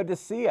about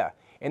Laodicea,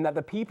 and that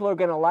the people are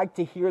going to like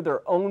to hear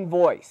their own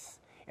voice.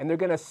 And they're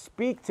going to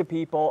speak to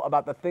people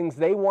about the things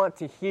they want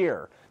to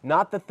hear,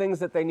 not the things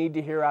that they need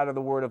to hear out of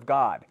the Word of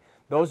God.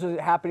 Those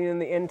are happening in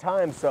the end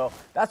times. So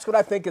that's what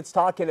I think it's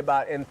talking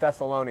about in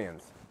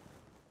Thessalonians.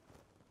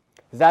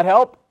 Does that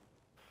help?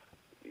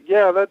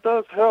 Yeah, that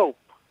does help.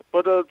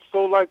 But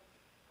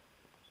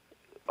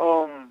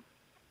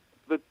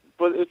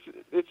but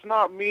it's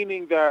not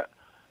meaning that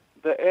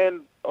the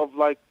end of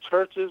like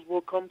churches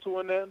will come to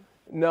an end?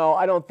 No,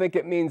 I don't think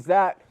it means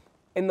that.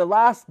 In the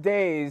last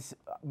days,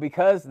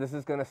 because this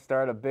is going to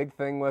start a big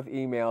thing with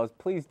emails,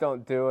 please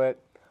don't do it.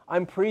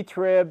 I'm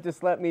pre-trib,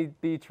 just let me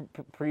be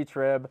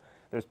pre-trib.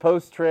 There's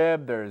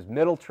post-trib, there's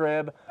middle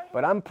trib,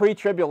 but I'm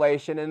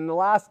pre-tribulation. And in the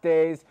last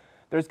days,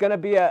 there's going to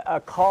be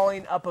a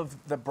calling up of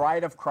the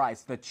bride of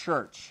Christ, the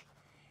church.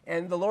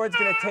 And the Lord's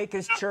going to take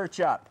his church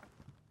up.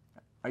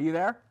 Are you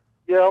there?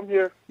 Yeah, I'm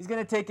here. He's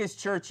going to take his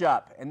church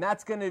up, and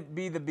that's going to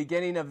be the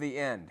beginning of the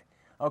end.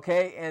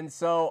 Okay? And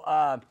so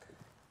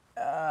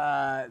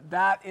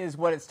that is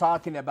what it's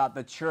talking about,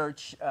 the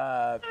church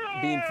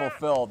being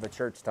fulfilled, the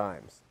church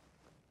times.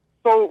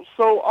 So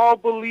all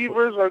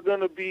believers are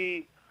going to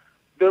be,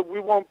 that we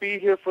won't be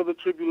here for the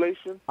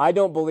tribulation? I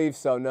don't believe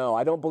so, no.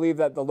 I don't believe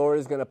that the Lord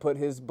is going to put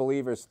his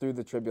believers through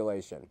the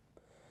tribulation.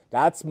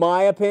 That's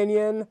my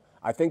opinion.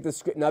 I think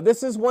now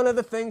this is one of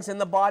the things in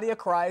the body of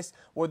Christ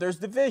where there's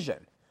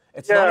division.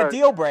 It's not a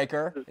deal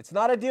breaker. It's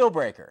not a deal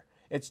breaker.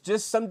 It's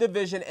just some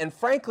division, and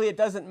frankly, it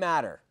doesn't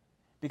matter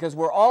because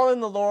we're all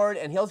in the Lord,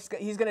 and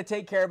He's going to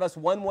take care of us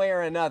one way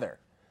or another.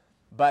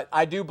 But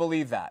I do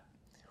believe that.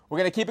 We're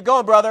going to keep it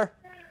going, brother.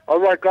 All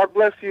right. God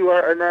bless you,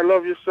 and I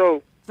love your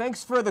show.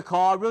 Thanks for the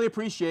call. I really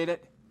appreciate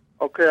it.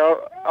 Okay.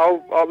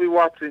 I'll be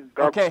watching.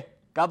 Okay.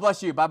 God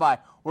bless you. Bye-bye.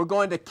 We're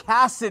going to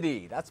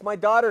Cassidy. That's my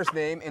daughter's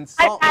name in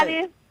Salt Hi,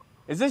 Lake. Patty.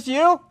 Is this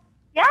you?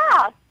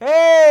 Yeah,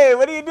 Hey,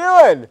 what are you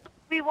doing?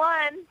 we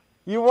won.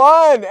 You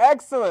won.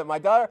 Excellent. My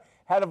daughter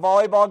had a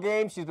volleyball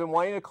game. She's been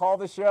wanting to call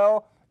the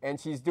show, and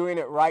she's doing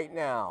it right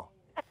now.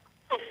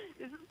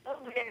 This is so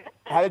weird.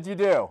 How did you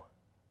do?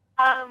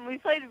 We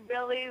played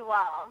really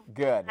well.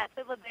 Good. At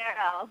the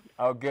Libero.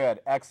 Oh, good.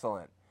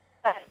 Excellent.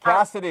 But,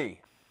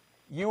 Cassidy,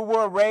 you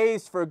were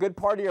raised for a good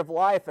part of your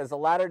life as a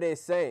Latter-day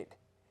Saint,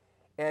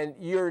 and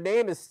your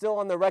name is still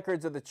on the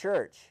records of the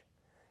church.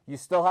 You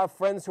still have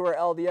friends who are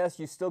LDS.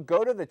 You still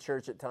go to the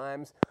church at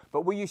times,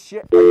 but will you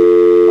share? I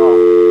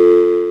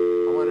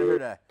wanted her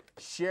to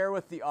share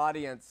with the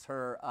audience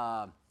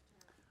her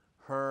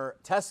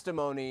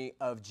testimony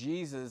of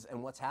Jesus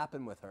and what's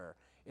happened with her.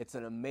 It's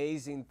an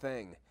amazing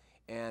thing,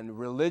 and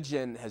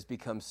religion has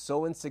become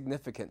so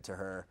insignificant to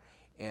her.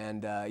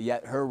 And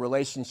yet her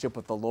relationship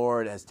with the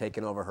Lord has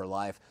taken over her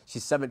life.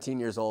 She's 17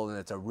 years old, and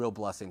it's a real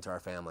blessing to our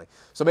family.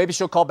 So maybe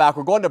she'll call back.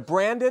 We're going to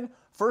Brandon,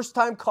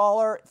 first-time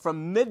caller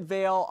from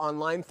Midvale on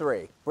line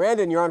 3.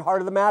 Brandon, you're on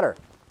Heart of the Matter.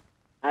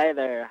 Hi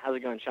there. How's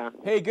it going, Sean?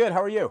 Hey, good.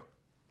 How are you?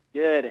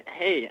 Good.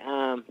 Hey,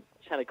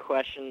 just had a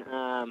question.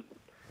 I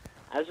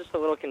was just a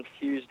little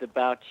confused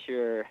about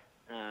your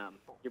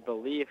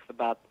belief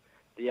about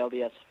the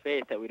LDS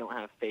faith, that we don't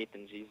have faith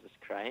in Jesus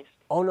Christ.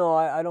 Oh, no,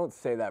 I don't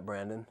say that,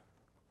 Brandon.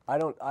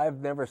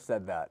 I've never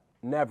said that.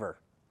 Never.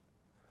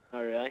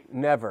 Oh, really?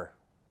 Never.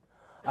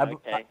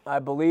 Okay. I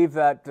believe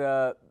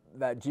that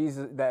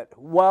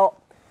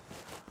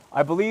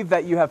I believe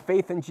that you have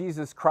faith in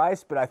Jesus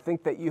Christ, but I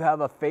think that you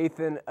have a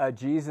faith in a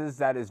Jesus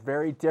that is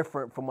very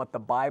different from what the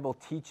Bible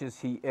teaches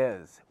he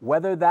is.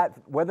 Whether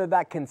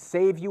that can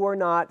save you or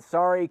not,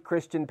 sorry,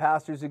 Christian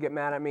pastors who get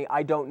mad at me,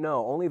 I don't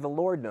know. Only the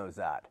Lord knows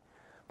that.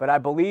 But I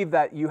believe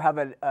that you have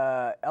an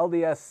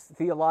LDS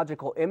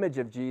theological image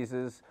of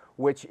Jesus,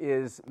 which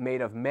is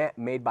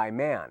made by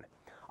man.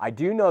 I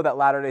do know that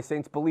Latter-day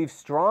Saints believe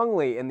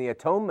strongly in the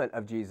atonement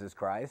of Jesus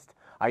Christ.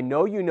 I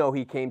know you know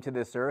he came to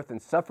this earth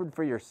and suffered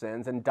for your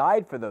sins and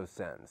died for those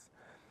sins.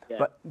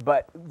 Yeah.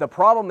 But the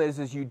problem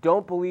is you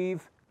don't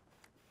believe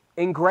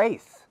in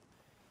grace.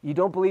 You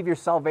don't believe your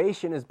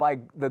salvation is by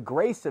the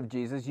grace of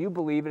Jesus. You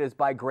believe it is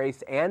by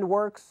grace and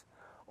works,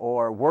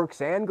 or works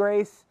and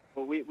grace.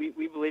 Well, we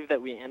believe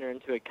that we enter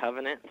into a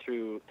covenant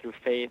through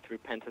faith,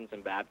 repentance,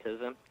 and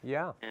baptism.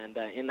 Yeah. And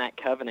in that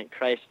covenant,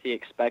 Christ, he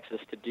expects us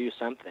to do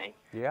something.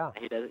 Yeah.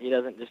 He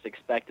doesn't just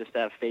expect us to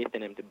have faith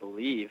in him to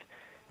believe.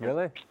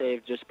 Really? We're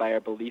saved just by our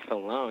belief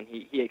alone.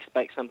 He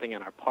expects something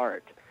on our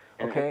part.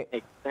 And Okay. it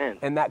makes sense.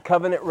 And that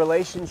covenant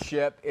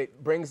relationship,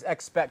 it brings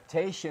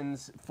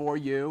expectations for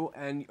you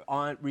and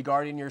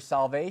regarding your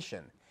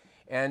salvation.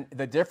 And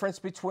the difference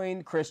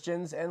between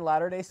Christians and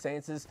Latter-day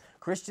Saints is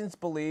Christians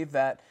believe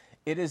that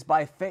it is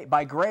by faith,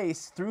 by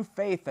grace, through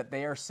faith that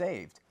they are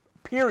saved.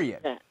 Period.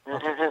 Yeah,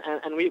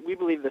 and we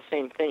believe the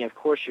same thing. Of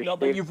course, you're No, saved.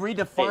 but you've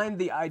redefined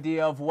the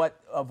idea of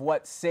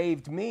what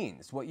saved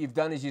means. What you've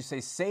done is you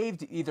say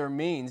saved either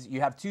means, you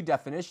have two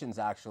definitions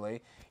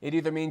actually. It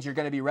either means you're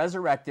going to be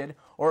resurrected,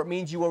 or it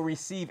means you will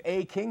receive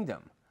a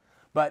kingdom.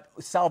 But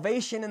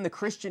salvation in the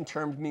Christian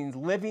term means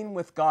living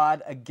with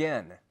God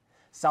again.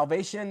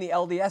 Salvation in the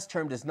LDS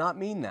term does not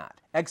mean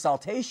that.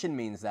 Exaltation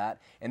means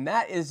that, and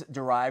that is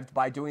derived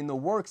by doing the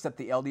works that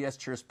the LDS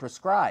Church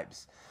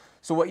prescribes.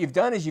 So what you've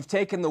done is you've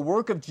taken the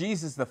work of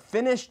Jesus, the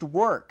finished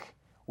work,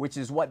 which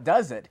is what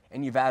does it,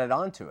 and you've added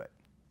on to it.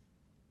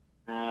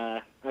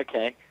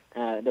 Okay.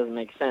 It doesn't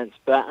make sense.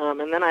 But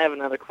and then I have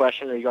another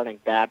question regarding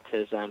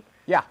baptism.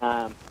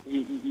 Yeah.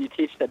 You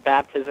teach that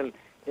baptism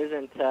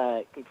isn't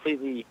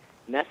completely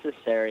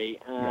necessary.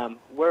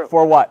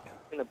 For what?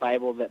 In the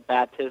Bible that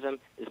baptism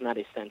is not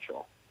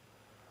essential.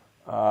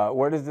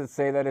 Where does it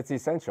say that it's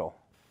essential?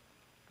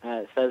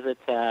 It says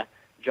it,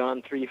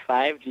 John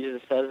 3:5,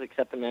 Jesus says,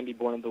 except a man be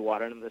born of the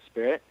water and of the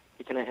Spirit,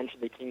 he cannot enter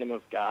the kingdom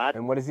of God.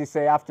 And what does he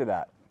say after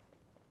that?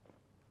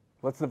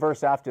 What's the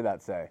verse after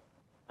that say?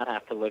 I'd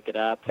have to look it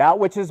up. That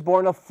which is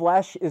born of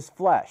flesh is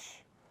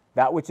flesh.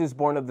 That which is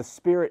born of the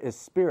Spirit is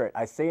spirit.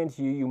 I say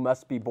unto you, you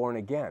must be born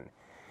again.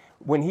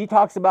 When he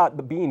talks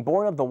about being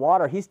born of the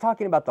water, he's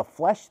talking about the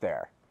flesh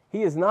there.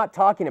 He is not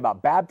talking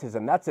about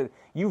baptism.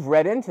 You've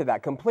read into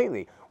that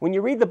completely. When you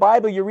read the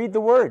Bible, you read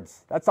the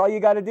words. That's all you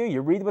got to do.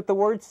 You read what the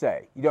words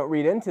say. You don't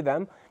read into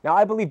them. Now,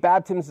 I believe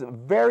baptism is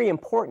very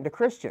important to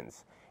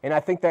Christians. And I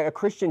think that a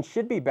Christian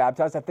should be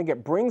baptized. I think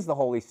it brings the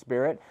Holy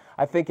Spirit.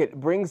 I think it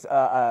brings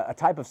a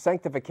type of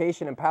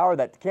sanctification and power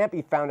that can't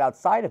be found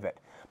outside of it.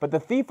 But the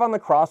thief on the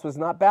cross was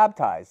not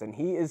baptized. And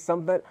he is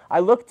something that I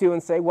look to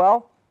and say,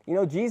 well,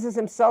 Jesus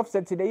himself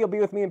said, today you'll be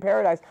with me in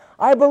paradise.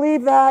 I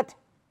believe that.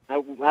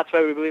 That's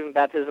why we believe in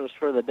baptisms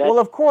for the dead. Well,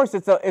 of course,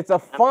 it's a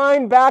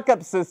fine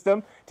backup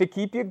system to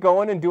keep you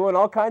going and doing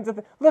all kinds of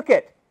things. Look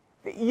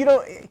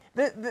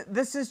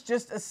this is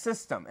just a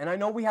system, and I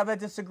know we have a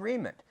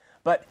disagreement,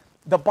 but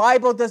the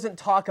Bible doesn't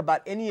talk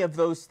about any of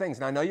those things.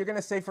 And I know you're going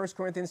to say 1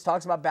 Corinthians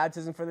talks about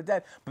baptism for the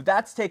dead, but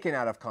that's taken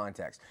out of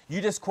context.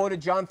 You just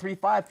quoted John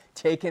 3:5,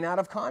 taken out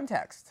of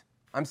context.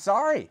 I'm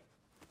sorry.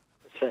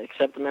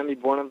 Except the man be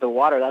born of the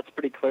water. That's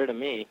pretty clear to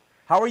me.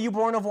 How are you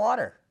born of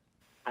water?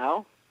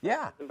 How?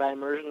 Yeah. By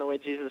immersion, the way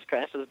Jesus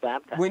Christ was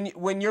baptized.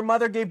 When your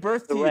mother gave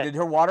birth to you, Correct. did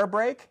her water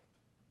break?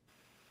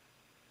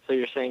 So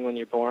you're saying when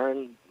you're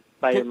born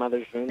by your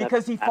mother's womb?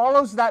 Because he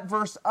follows that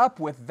verse up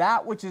with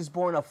that which is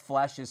born of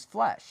flesh is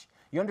flesh.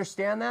 You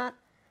understand that?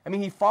 I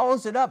mean, he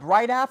follows it up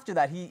right after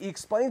that. He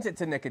explains it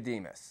to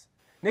Nicodemus.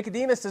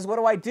 Nicodemus says, what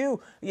do I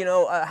do?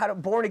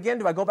 Born again,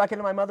 do I go back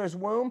into my mother's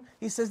womb?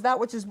 He says, that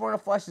which is born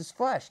of flesh is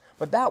flesh,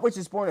 but that which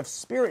is born of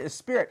spirit is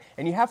spirit.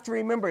 And you have to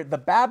remember, the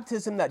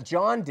baptism that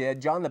John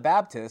did, John the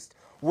Baptist,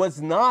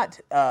 was not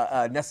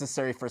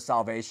necessary for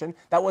salvation.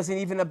 That wasn't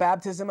even a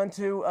baptism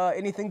unto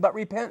anything but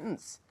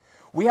repentance.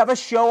 We have a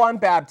show on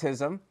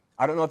baptism.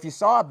 I don't know if you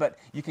saw it, but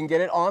you can get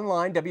it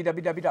online,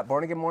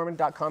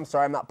 www.bornagainmormon.com.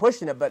 Sorry, I'm not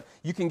pushing it, but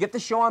you can get the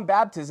show on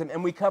baptism,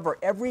 and we cover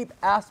every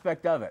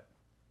aspect of it.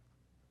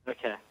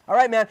 Okay. All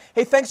right, man.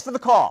 Hey, thanks for the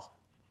call.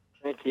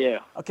 Thank you.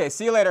 Okay,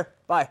 see you later.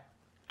 Bye.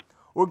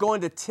 We're going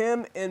to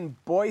Tim in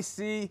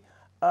Boise,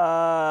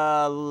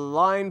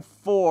 line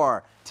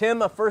 4.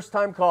 Tim, a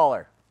first-time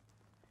caller.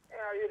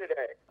 How are you today?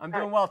 I'm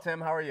doing well, Tim.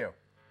 How are you?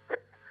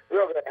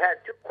 Real good. I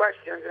had 2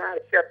 questions, and I had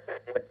to share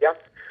something with you.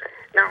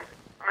 Now,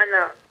 on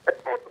the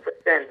atonement for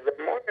sins, the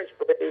Mormons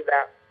believe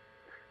that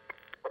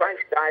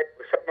Christ died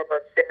for some of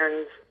our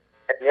sins,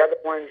 and the other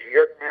ones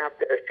you're going to have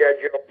to shed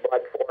your own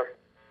blood for.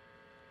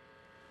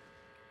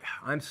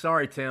 I'm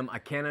sorry, Tim. I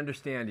can't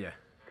understand you.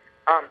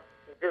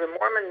 Do the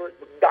Mormon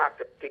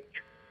doctrine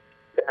teach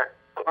that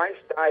Christ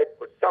died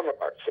for some of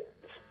our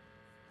sins,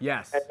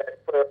 Yes. and that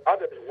for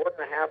others we're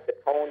going to have to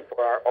atone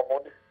for our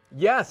own?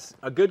 Yes,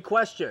 a good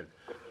question.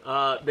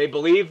 They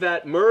believe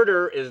that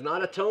murder is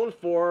not atoned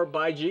for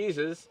by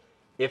Jesus.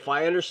 If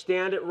I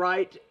understand it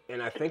right,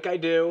 and I think I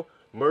do,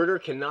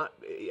 murder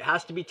it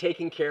has to be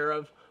taken care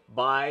of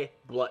by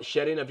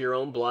shedding of your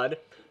own blood.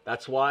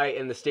 That's why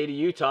in the state of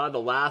Utah, the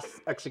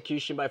last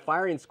execution by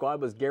firing squad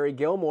was Gary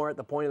Gilmore at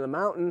the point of the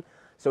mountain,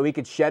 so he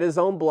could shed his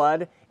own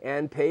blood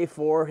and pay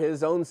for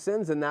his own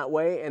sins in that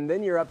way, and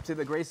then you're up to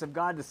the grace of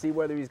God to see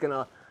whether he's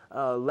going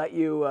to let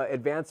you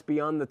advance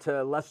beyond the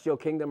celestial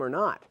kingdom or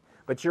not.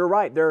 But you're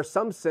right, there are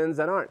some sins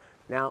that aren't.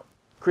 Now,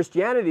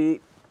 Christianity,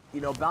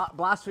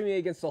 blasphemy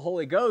against the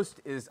Holy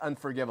Ghost is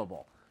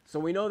unforgivable. So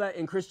we know that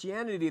in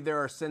Christianity there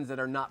are sins that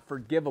are not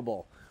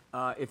forgivable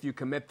if you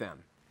commit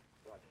them.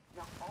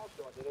 Now,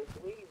 also, do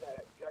they believe that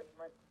at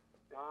judgment,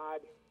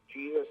 God,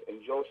 Jesus, and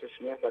Joseph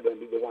Smith are going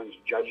to be the ones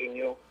judging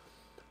you?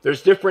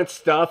 There's different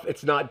stuff.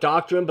 It's not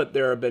doctrine, but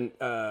there have been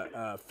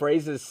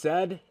phrases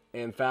said.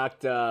 In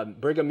fact,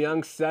 Brigham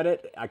Young said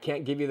it. I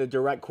can't give you the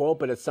direct quote,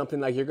 but it's something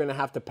like you're going to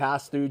have to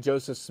pass through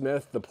Joseph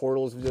Smith, the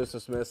portals of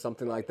Joseph Smith,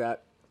 something like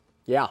that.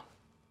 Yeah.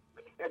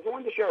 I just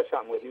wanted to share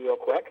something with you real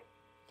quick.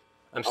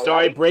 I'm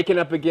sorry, breaking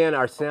up again.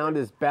 Our sound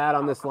is bad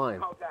on this line.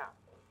 How's that?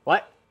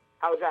 What?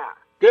 How's that?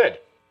 Good.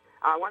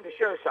 I wanted to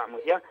share something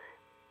with you.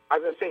 I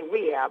was going to say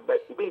we have,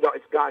 but we don't.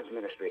 It's God's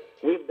ministry.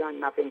 We've done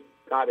nothing.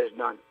 God has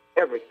done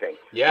everything.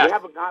 Yes. We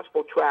have a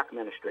gospel track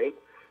ministry.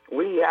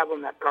 We have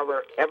them that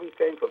cover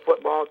everything from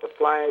football to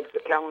flags to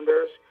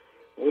calendars.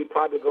 We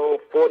probably go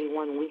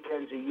 41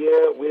 weekends a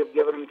year. We have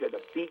given them to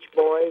the Beach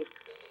Boys,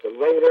 the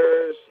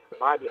Raiders,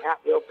 Bobby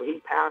Hatfield, he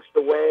passed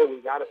away.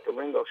 We got it to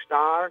Ringo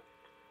Starr.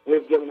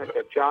 We've given it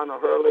to John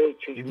O'Hurley,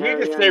 Chief You Marion,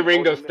 need to say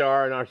Ringo Bodie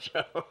Starr in our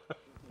show.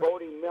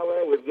 Bodie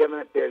Miller. We've given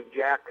it to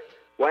Jack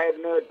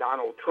Wagner,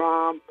 Donald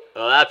Trump,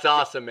 Oh, that's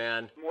awesome,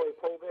 man. Maury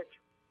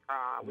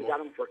Povich. We got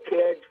them for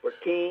kids, for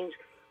teens.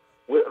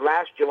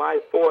 Last July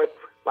 4th,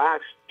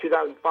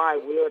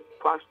 2005, we were at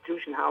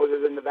prostitution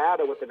houses in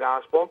Nevada with the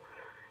gospel.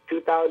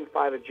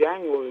 2005 of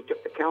January, we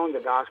took the calendar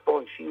gospel,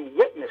 and she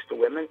witnessed to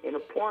women in a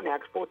porn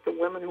expo to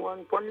women who are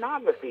in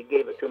pornography,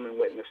 gave it to them and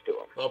witnessed to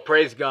them. Well,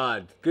 praise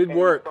God. Good And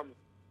work.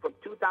 From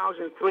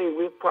 2003,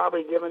 we've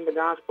probably given the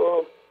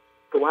gospel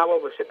to well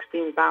over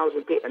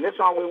 16,000 people. And this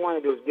all we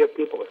want to do is give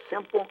people a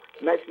simple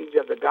message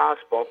of the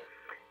gospel.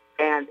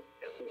 And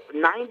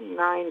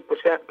 99%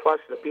 plus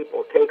of the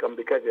people take them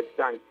because it's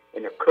done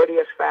in a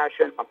courteous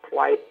fashion, a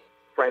polite,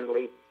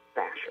 friendly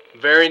fashion.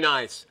 Very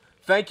nice.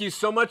 Thank you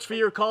so much for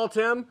your call,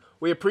 Tim.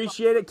 We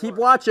appreciate it. Keep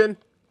watching.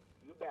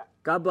 You bet.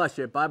 God bless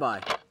you.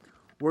 Bye-bye.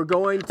 We're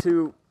going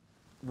to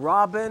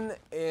Robin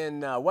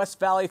in West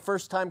Valley,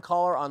 first-time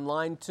caller on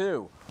line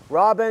 2.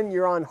 Robin,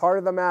 you're on Heart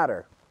of the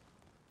Matter.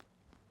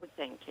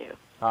 Thank you.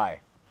 Hi.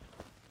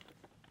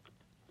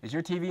 Is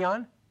your TV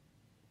on?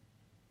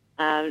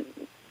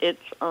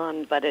 It's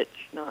on, but it's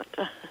not.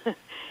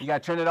 You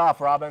got to turn it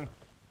off, Robin.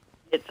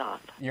 It's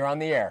off. You're on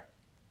the air.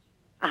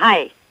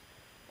 Hi.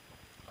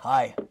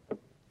 Hi.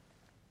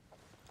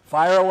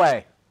 Fire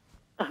away.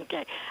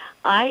 Okay.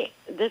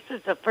 This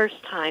is the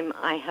first time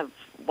I have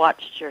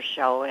watched your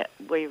show.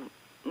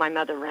 My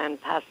mother ran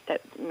past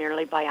it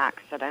merely by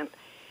accident,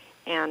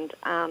 and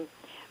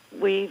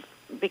we've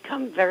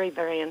become very,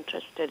 very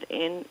interested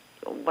in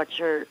what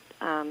you're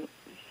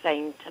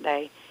saying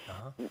today.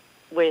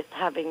 With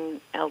having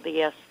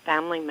LDS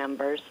family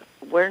members.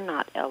 We're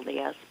not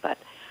LDS, but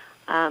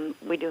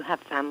we do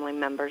have family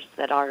members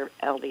that are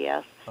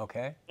LDS.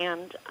 Okay.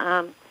 And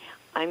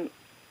I'm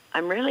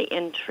really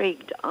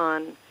intrigued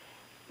on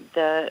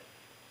the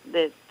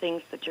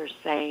things that you're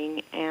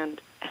saying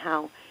and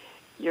how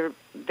you're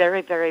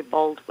very, very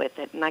bold with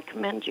it, and I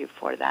commend you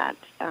for that.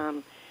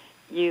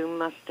 You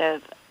must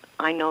have,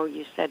 I know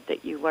you said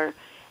that you were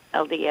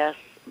LDS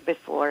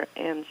before,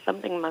 and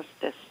something must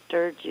have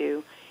stirred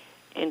you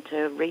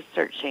into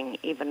researching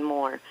even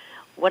more.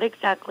 What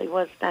exactly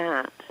was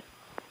that?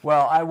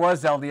 Well, I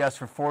was LDS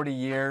for 40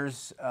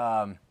 years,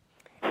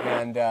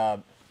 and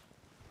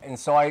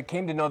so I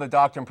came to know the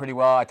doctrine pretty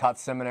well. I taught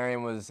seminary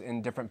and was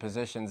in different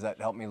positions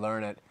that helped me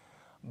learn it.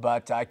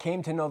 But I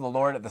came to know the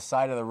Lord at the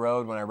side of the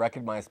road when I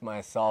recognized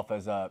myself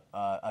as a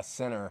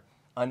sinner,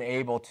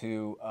 unable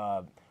to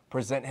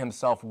present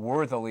himself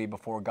worthily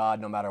before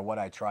God no matter what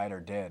I tried or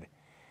did.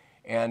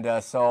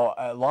 And so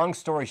long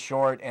story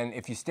short, and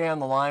if you stay on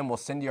the line, we'll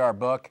send you our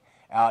book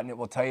out and it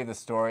will tell you the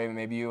story.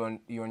 Maybe you and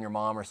your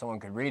mom or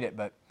someone could read it.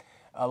 But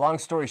long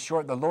story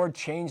short, the Lord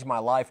changed my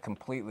life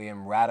completely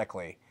and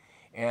radically.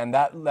 And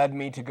that led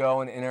me to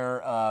go and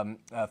enter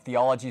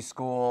theology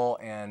school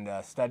and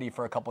study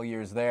for a couple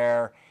years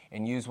there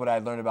and use what I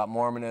learned about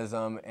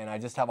Mormonism. And I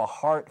just have a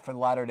heart for the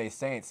Latter-day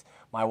Saints.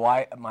 My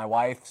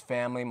wife's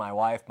family,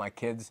 my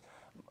kids,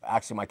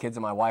 actually my kids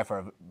and my wife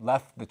have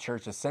left the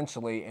church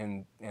essentially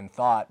in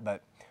thought,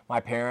 but my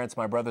parents,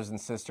 my brothers and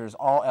sisters,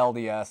 all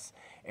LDS.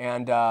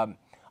 And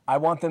I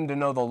want them to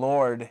know the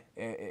Lord,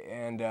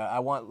 and I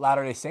want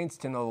Latter-day Saints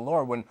to know the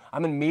Lord. When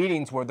I'm in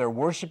meetings where they're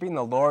worshiping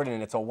the Lord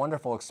and it's a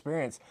wonderful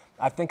experience,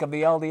 I think of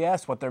the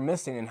LDS, what they're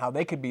missing, and how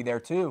they could be there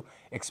too,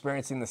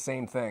 experiencing the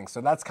same thing.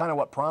 So that's kind of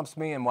what prompts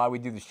me and why we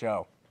do the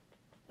show.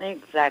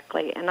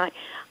 Exactly. And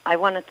I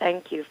want to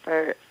thank you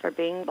for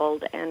being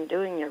bold and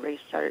doing your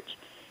research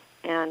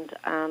and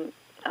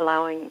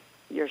allowing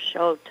your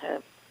show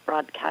to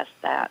broadcast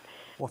that.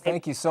 Well,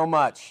 thank you so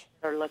much.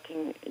 They're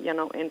looking,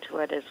 into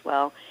it as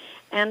well.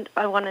 And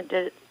I wanted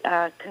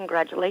to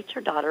congratulate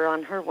your daughter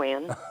on her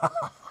win.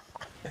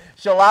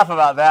 She'll laugh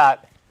about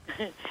that.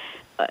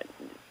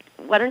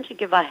 Why don't you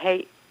give a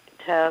hey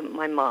to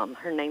my mom?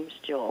 Her name's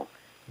Jewel.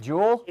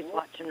 Jewel? She's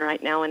watching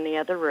right now in the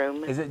other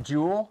room. Is it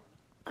Jewel?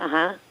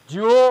 Uh-huh.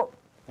 Jewel,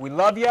 we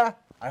love you.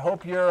 I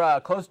hope you're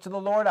close to the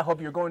Lord. I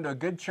hope you're going to a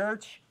good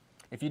church.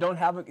 If you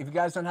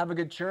guys don't have a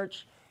good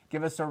church,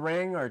 give us a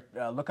ring or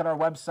look at our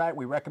website.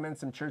 We recommend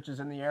some churches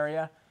in the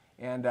area.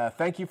 And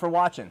thank you for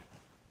watching.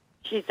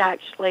 She's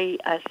actually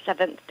a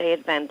Seventh-day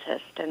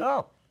Adventist, and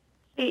oh.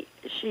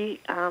 she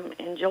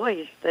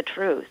enjoys the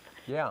truth.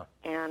 Yeah.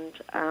 And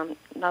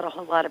not a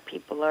whole lot of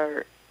people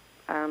are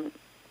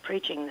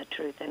preaching the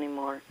truth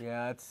anymore.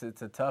 Yeah, it's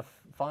a tough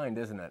find,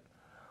 isn't it?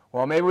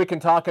 Well, maybe we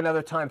can talk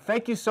another time.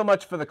 Thank you so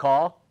much for the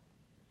call.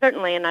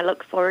 Certainly, and I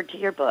look forward to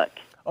your book.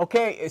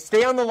 Okay,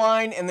 stay on the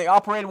line, and the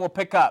operator will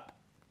pick up.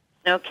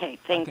 Okay,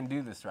 thank you. I can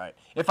do this right.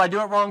 If I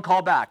do it wrong,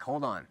 call back.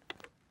 Hold on.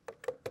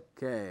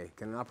 Okay,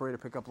 can an operator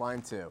pick up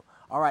line 2?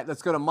 All right,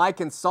 let's go to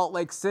Mike in Salt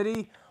Lake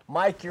City.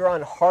 Mike, you're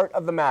on Heart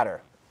of the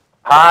Matter.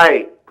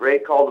 Hi,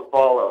 great call to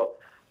follow.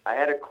 I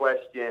had a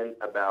question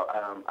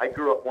about, I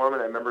grew up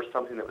Mormon. I remember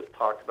something that was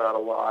talked about a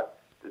lot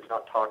that's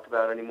not talked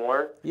about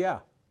anymore. Yeah.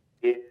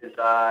 It is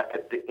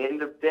at the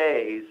end of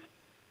days,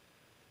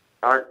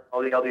 aren't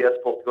all the LDS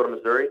supposed to go to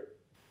Missouri?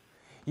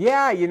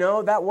 Yeah,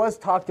 that was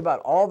talked about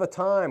all the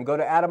time. Go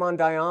to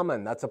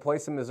Adam-on-Diamond. That's a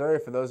place in Missouri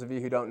for those of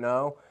you who don't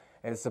know.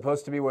 And it's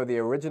supposed to be where the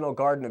original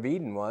Garden of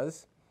Eden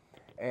was.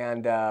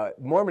 And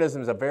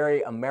Mormonism is a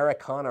very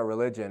Americana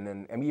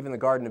religion, and even the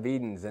Garden of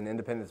Eden's in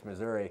Independence,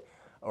 Missouri,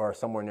 or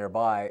somewhere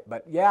nearby.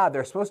 But yeah,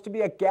 there's supposed to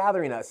be a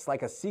gathering. It's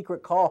like a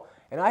secret call.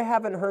 And I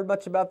haven't heard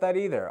much about that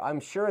either.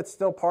 I'm sure it's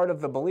still part of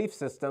the belief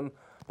system.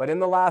 But in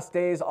the last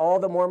days, all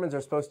the Mormons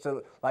are supposed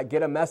to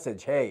get a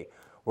message. Hey,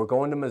 we're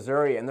going to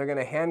Missouri, and they're going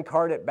to hand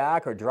cart it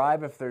back or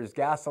drive if there's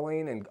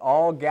gasoline and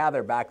all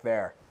gather back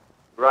there.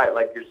 Right,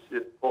 like you're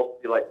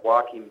supposed to be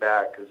walking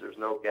back because there's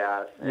no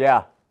gas.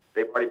 Yeah.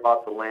 They've already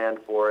bought the land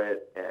for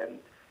it, and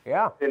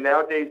yeah. And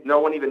nowadays, no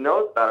one even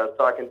knows about it. I was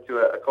talking to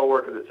a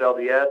coworker that's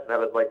LDS, and I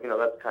was like,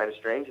 that's kind of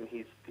strange, and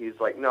he's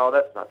like, no,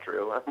 that's not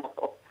true.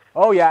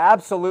 Oh yeah,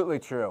 absolutely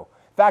true.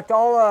 In fact,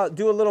 I'll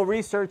do a little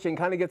research and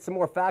kind of get some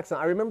more facts on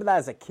it. I remember that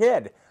as a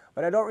kid,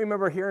 but I don't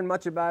remember hearing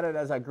much about it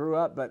as I grew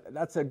up. But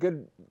that's a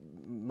good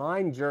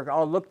mind jerk.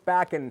 I'll look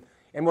back and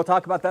we'll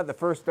talk about that the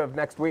first of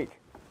next week.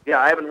 Yeah,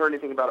 I haven't heard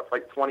anything about it for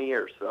 20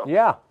 years. So.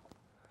 Yeah.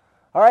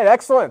 All right,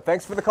 excellent.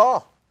 Thanks for the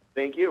call.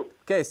 Thank you.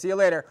 Okay, see you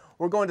later.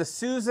 We're going to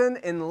Susan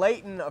in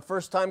Layton, a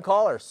first-time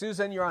caller.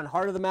 Susan, you're on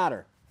Heart of the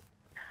Matter.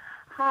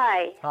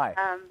 Hi. Hi.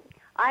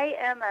 I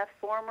am a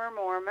former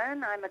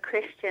Mormon. I'm a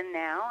Christian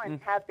now and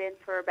have been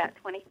for about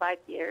 25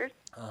 years.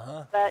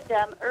 Uh-huh. But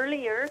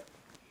earlier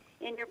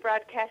in your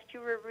broadcast you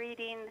were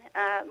reading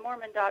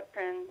Mormon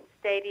doctrine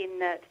stating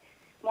that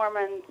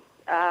Mormons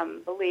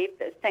believe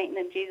that Satan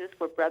and Jesus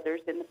were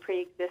brothers in the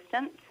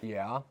pre-existence.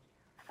 Yeah.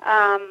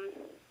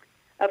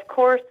 Of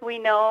course, we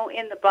know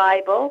in the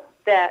Bible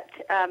that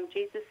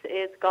Jesus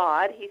is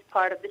God. He's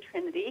part of the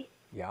Trinity.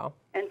 Yeah.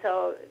 And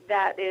so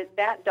that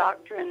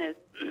doctrine is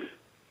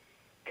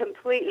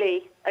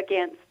completely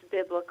against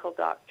biblical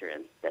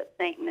doctrine, that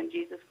Satan and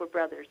Jesus were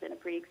brothers in a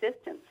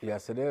pre-existence.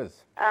 Yes, it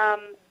is.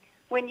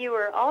 When you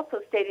were also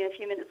stating a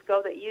few minutes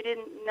ago that you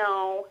didn't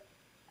know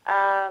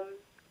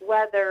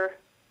whether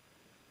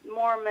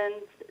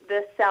Mormons,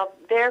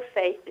 their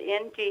faith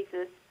in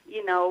Jesus,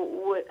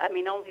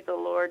 only the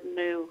Lord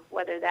knew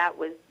whether that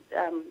was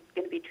going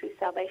to be true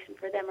salvation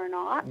for them or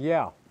not.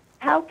 Yeah.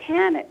 How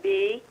can it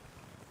be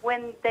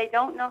when they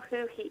don't know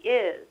who he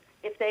is?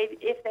 If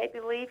they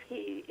believe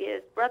he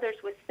is brothers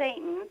with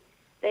Satan,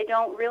 they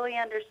don't really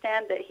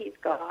understand that he's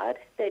God.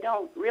 They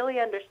don't really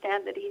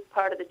understand that he's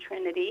part of the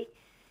Trinity.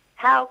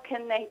 How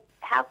can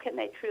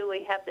they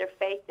truly have their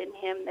faith in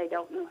him? They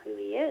don't know who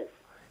he is.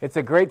 It's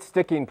a great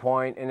sticking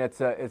point, and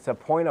it's a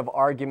point of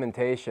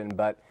argumentation,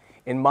 but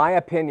in my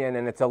opinion,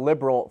 and it's a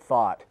liberal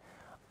thought,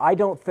 I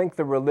don't think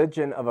the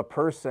religion of a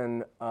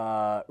person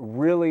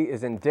really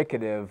is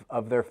indicative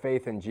of their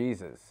faith in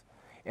Jesus.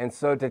 And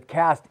so to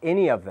cast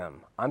any of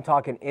them, I'm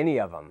talking any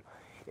of them,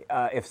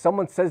 if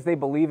someone says they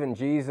believe in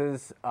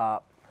Jesus,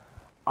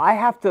 I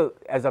have to,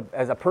 as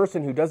a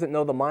person who doesn't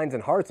know the minds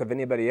and hearts of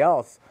anybody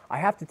else, I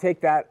have to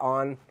take that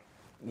on,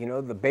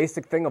 the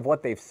basic thing of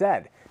what they've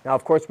said. Now,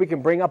 of course, we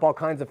can bring up all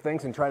kinds of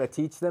things and try to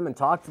teach them and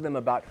talk to them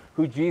about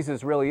who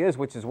Jesus really is,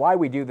 which is why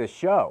we do this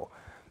show.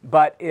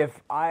 But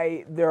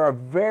there are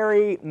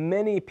very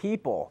many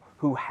people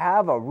who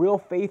have a real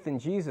faith in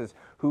Jesus,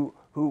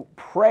 who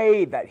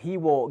pray that he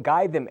will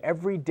guide them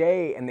every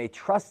day, and they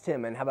trust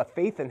him and have a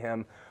faith in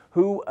him,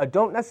 who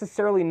don't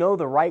necessarily know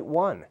the right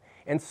one.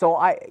 And so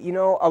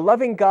a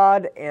loving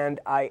God, and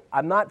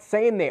I'm not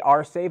saying they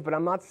are saved, but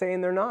I'm not saying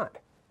they're not.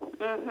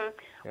 Mm-hmm.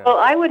 Yeah. Well,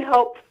 I would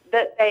hope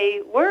that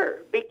they were,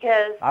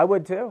 because I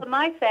would too.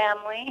 My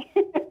family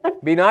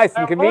be nice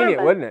and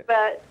convenient, Mormons, wouldn't it?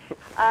 But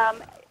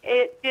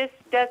it just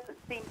doesn't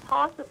seem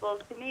possible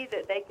to me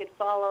that they could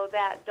follow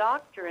that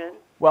doctrine.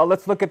 Well,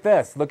 let's look at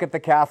this. Look at the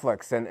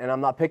Catholics, and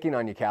I'm not picking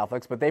on you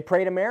Catholics, but they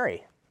pray to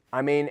Mary.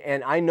 I mean,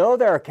 and I know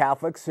there are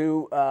Catholics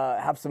who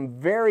have some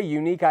very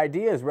unique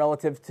ideas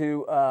relative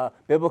to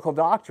biblical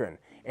doctrine,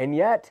 and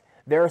yet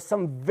there are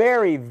some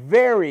very,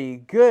 very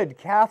good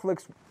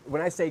Catholics.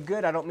 When I say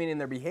good, I don't mean in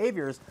their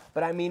behaviors,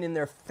 but I mean in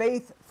their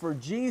faith for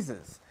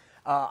Jesus.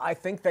 I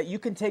think that you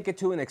can take it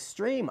to an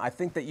extreme. I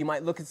think that you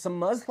might look at some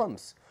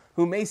Muslims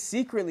who may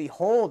secretly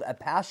hold a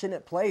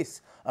passionate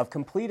place of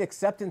complete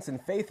acceptance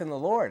and faith in the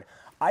Lord.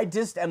 I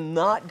just am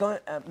not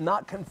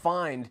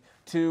confined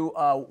to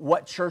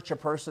what church a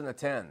person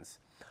attends.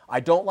 I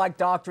don't like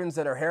doctrines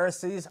that are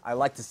heresies. I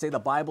like to say the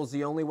Bible's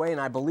the only way, and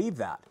I believe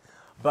that.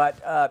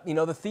 But,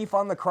 the thief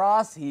on the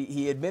cross,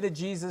 he admitted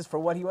Jesus for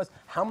what he was.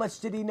 How much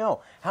did he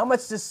know? How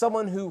much does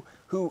someone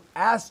who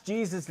asked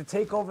Jesus to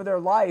take over their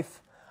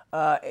life,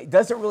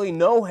 doesn't really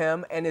know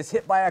him and is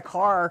hit by a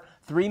car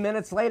 3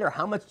 minutes later,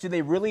 how much do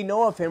they really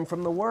know of him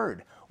from the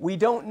Word? We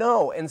don't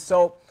know. And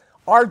so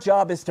our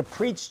job is to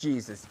preach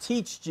Jesus,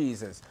 teach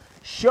Jesus,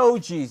 show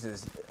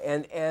Jesus,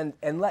 and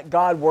let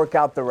God work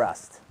out the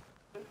rest.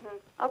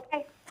 Mm-hmm.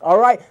 Okay. All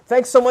right.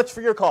 Thanks so much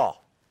for your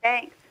call.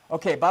 Thanks.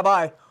 Okay,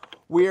 bye-bye.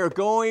 We are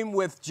going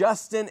with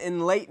Justin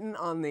in Layton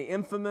on the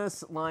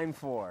infamous line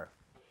 4.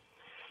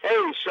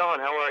 Hey, Sean,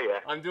 how are you?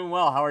 I'm doing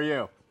well. How are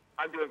you?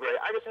 I'm doing great.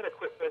 I just had a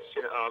quick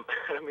question. I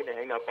don't mean to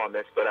hang up on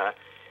this, but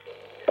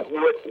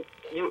what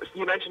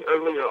you mentioned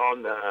earlier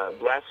on the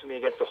blasphemy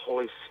against the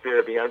Holy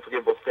Spirit being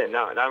unforgivable sin.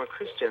 Now, and I'm a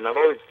Christian, and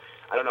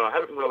I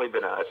haven't really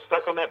been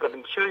stuck on that, but I've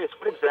been curious,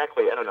 what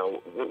exactly,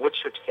 what's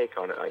your take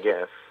on it, I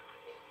guess?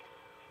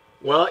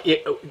 Well,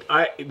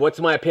 what's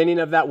my opinion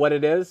of that, what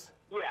it is?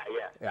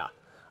 Yeah.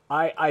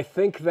 I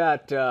think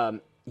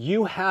that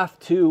you have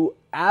to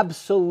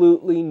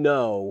absolutely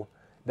know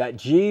that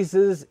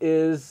Jesus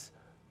is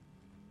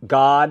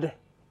God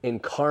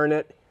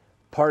incarnate,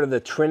 part of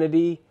the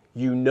Trinity.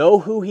 You know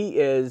who he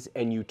is,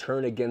 and you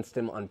turn against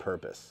him on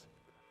purpose.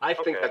 I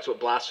think that's what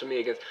blasphemy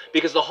against,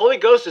 because the Holy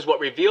Ghost is what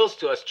reveals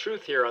to us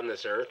truth here on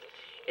this earth,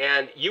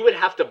 and you would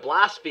have to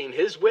blaspheme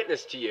his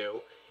witness to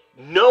you,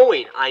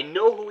 knowing I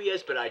know who he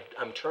is, but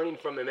I'm turning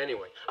from him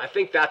anyway. I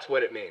think that's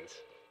what it means.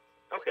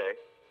 Okay.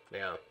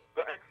 Yeah.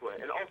 Well,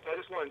 excellent. And also, I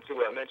just wanted to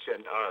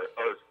mention,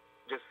 or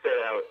just say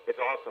out, it's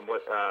awesome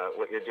what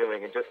you're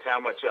doing, and just how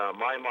much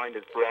my mind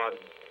is broadened.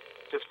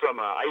 Just from,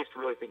 I used to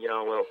really think,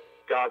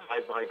 God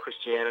hides behind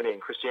Christianity and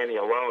Christianity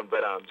alone,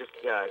 but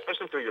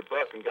especially through your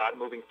book and God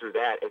moving through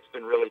that, it's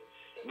been really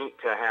neat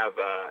to have,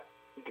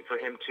 for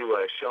him to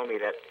show me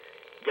that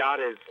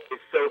God is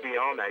so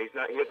beyond that. He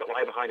doesn't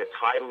lie behind a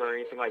title or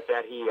anything like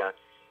that. He's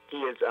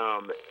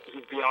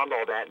beyond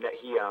all that, and that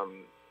he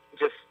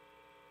just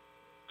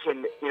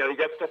can, he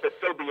does stuff that's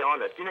so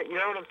beyond us. You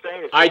know what I'm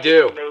saying? I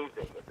do.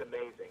 Amazing. It's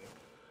amazing.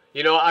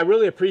 You know, I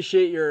really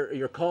appreciate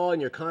your call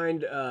and your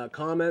kind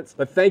comments.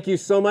 But thank you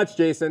so much,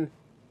 Jason.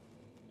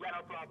 Yeah,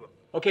 no problem.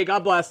 Okay,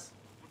 God bless.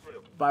 You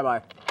too.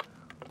 Bye-bye.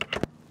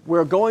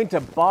 We're going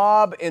to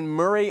Bob in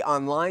Murray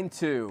on line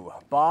 2.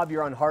 Bob,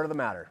 you're on Heart of the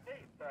Matter.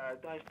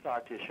 Nice to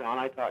talk to you, Sean.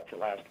 I talked to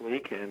you last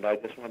week, and I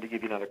just wanted to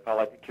give you another call.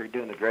 I think you're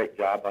doing a great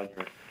job on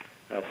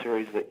your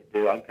series that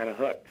you do. I'm kind of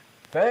hooked.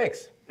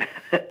 Thanks.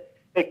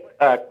 Hey,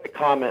 quick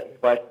comment and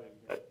question.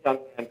 A young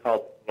man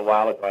called a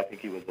while ago, I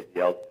think he was at the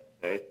LDS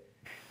Faith,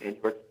 and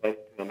you were explaining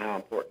to him how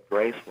important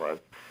grace was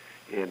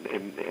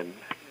in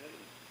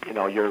you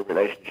know, your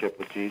relationship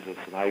with Jesus,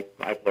 and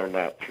I've learned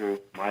that through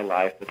my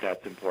life, that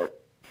that's important.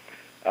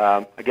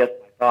 I guess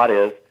my thought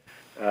is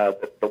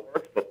that the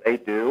works that they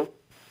do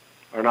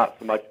are not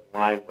so much in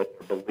line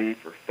with their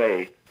belief or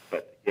faith,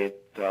 but to gain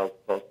themselves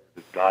closer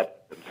to God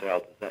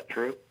themselves. Is that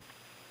true?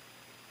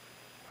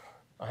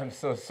 I'm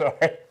so sorry.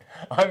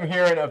 I'm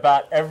hearing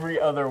about every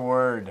other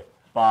word,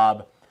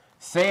 Bob.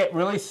 Say it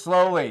really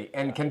slowly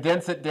and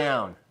condense it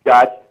down.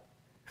 Gotcha.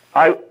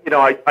 I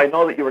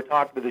know that you were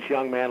talking to this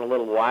young man a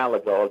little while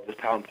ago, just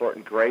how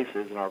important grace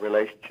is in our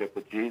relationship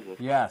with Jesus.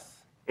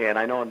 Yes. And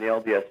I know in the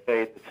LDS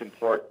faith, it's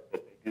important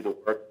that they do the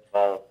work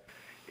involved.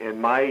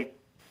 In my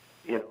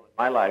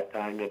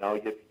lifetime,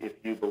 if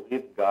you believe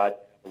in God,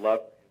 you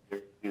love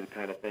Him, you do the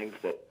kind of things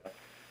that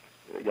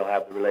you'll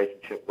have the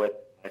relationship with.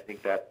 I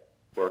think that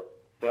works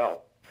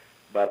itself.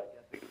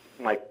 But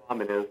my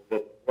comment is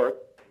that the work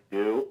they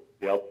do,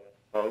 the LDS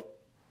folks,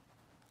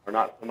 are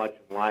not so much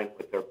in line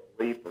with their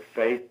belief or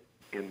faith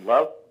in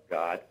love for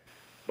God,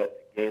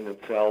 but to gain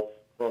themselves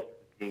closer to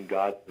being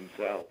gods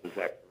themselves. Is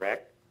that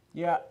correct?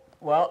 Yeah.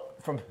 Well,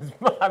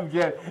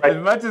 again, as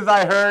much as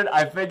I heard,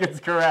 I think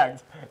it's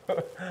correct.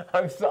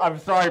 I'm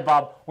sorry,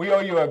 Bob. We owe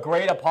you a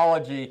great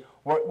apology.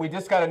 We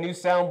just got a new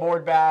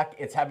soundboard back.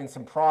 It's having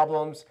some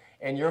problems,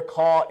 and your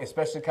call,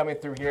 especially coming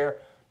through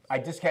here, I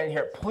just can't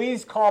hear it.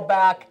 Please call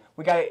back.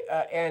 We got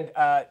to and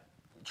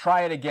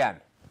try it again.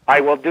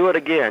 I will do it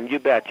again. You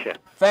betcha.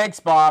 Thanks,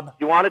 Bob.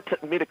 You wanted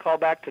me to call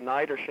back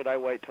tonight, or should I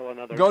wait till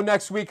another? Go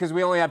next week because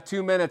we only have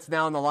 2 minutes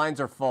now, and the lines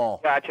are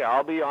full. Gotcha.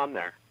 I'll be on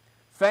there.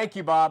 Thank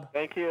you, Bob.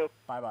 Thank you.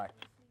 Bye-bye.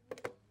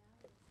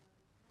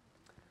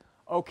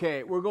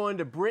 Okay, we're going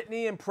to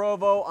Brittany in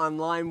Provo on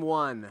line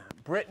 1.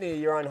 Brittany,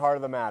 you're on Heart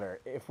of the Matter,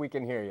 if we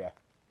can hear you.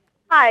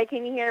 Hi,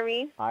 can you hear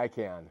me? I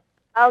can.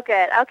 Oh,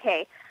 good.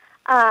 Okay.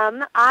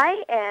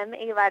 I am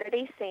a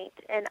Latter-day Saint,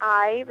 and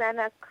I ran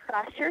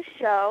across your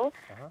show,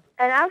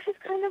 and I was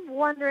just kind of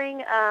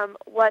wondering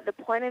what the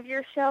point of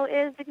your show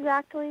is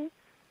exactly.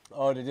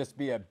 Oh, to just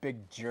be a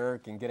big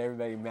jerk and get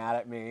everybody mad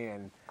at me?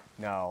 And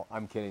no,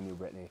 I'm kidding you,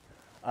 Brittany.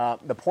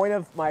 The point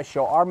of my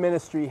show, our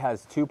ministry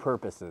has 2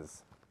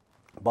 purposes.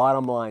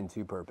 Bottom line,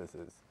 2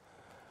 purposes.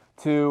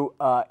 To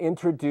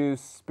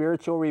introduce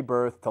spiritual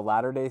rebirth to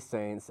Latter-day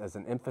Saints as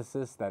an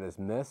emphasis that is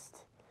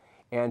missed,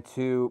 and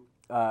to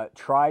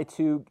try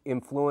to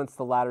influence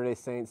the Latter-day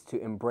Saints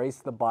to embrace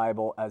the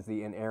Bible as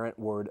the inerrant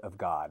Word of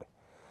God.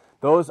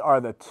 Those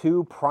are the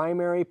 2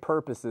 primary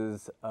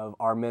purposes of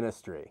our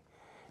ministry.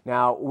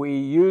 Now, we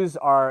use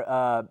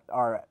our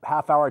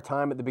half-hour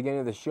time at the beginning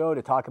of the show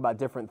to talk about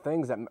different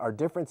things that are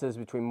differences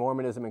between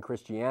Mormonism and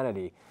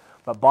Christianity.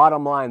 But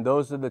bottom line,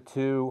 those are the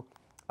 2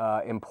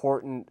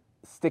 important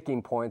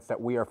sticking points that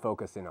we are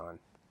focusing on.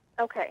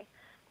 Okay.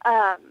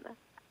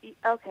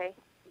 Okay.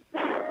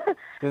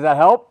 Does that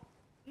help?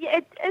 Yeah,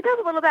 it does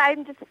a little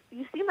bit.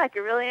 You seem like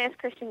a really nice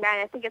Christian guy,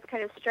 and I think it's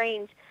kind of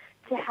strange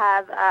to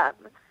have a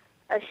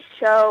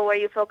show where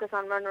you focus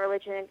on one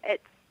religion.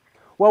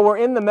 Well, we're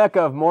in the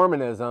Mecca of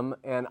Mormonism,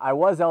 and I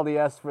was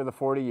LDS for the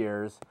 40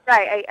 years.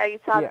 Right, I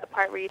saw the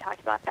part where you talked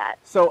about that.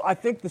 So I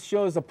think the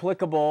show is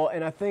applicable,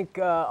 and I think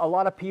a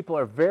lot of people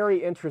are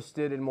very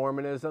interested in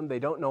Mormonism. They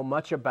don't know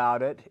much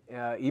about it,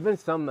 even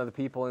some of the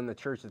people in the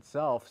church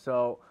itself.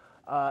 So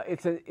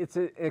it's an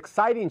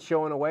exciting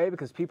show in a way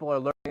because people are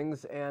learning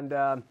things, and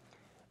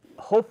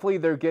hopefully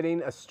they're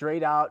getting a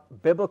straight-out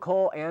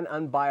biblical and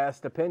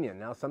unbiased opinion.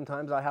 Now,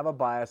 sometimes I have a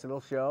bias,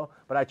 it'll show,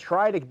 but I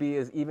try to be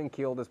as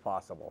even-keeled as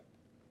possible.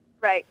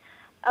 Right.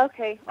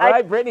 Okay. All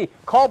right, Brittany,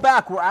 call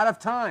back. We're out of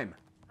time.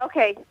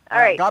 Okay. All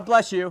right. God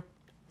bless you.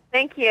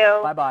 Thank you.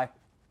 Bye-bye.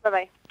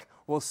 Bye-bye.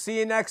 We'll see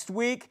you next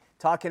week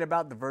talking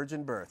about the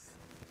virgin birth.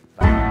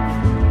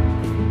 I'm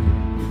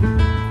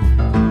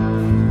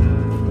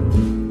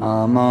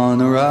on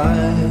a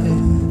ride,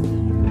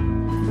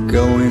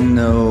 going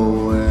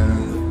nowhere.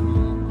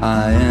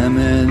 I am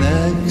an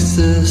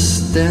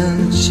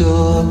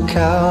existential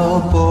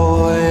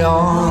cowboy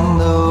on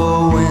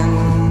the wind.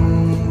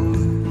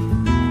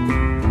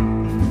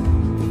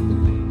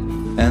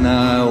 And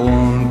I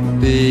won't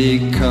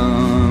be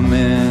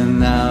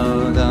coming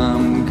out,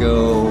 I'm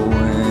going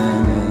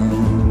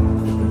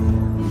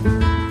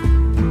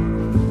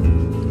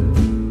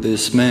in.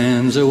 This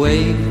man's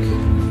awake,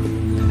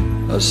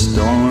 a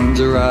storm's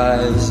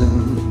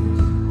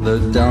arising, the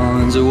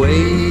dawn's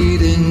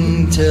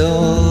awaiting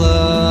till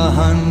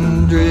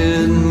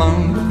 100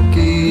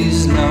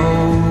 monkeys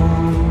know.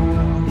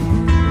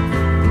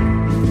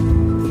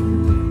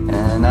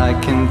 And I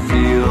can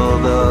feel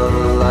the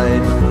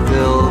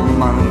light-filled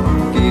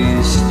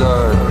monkeys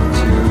start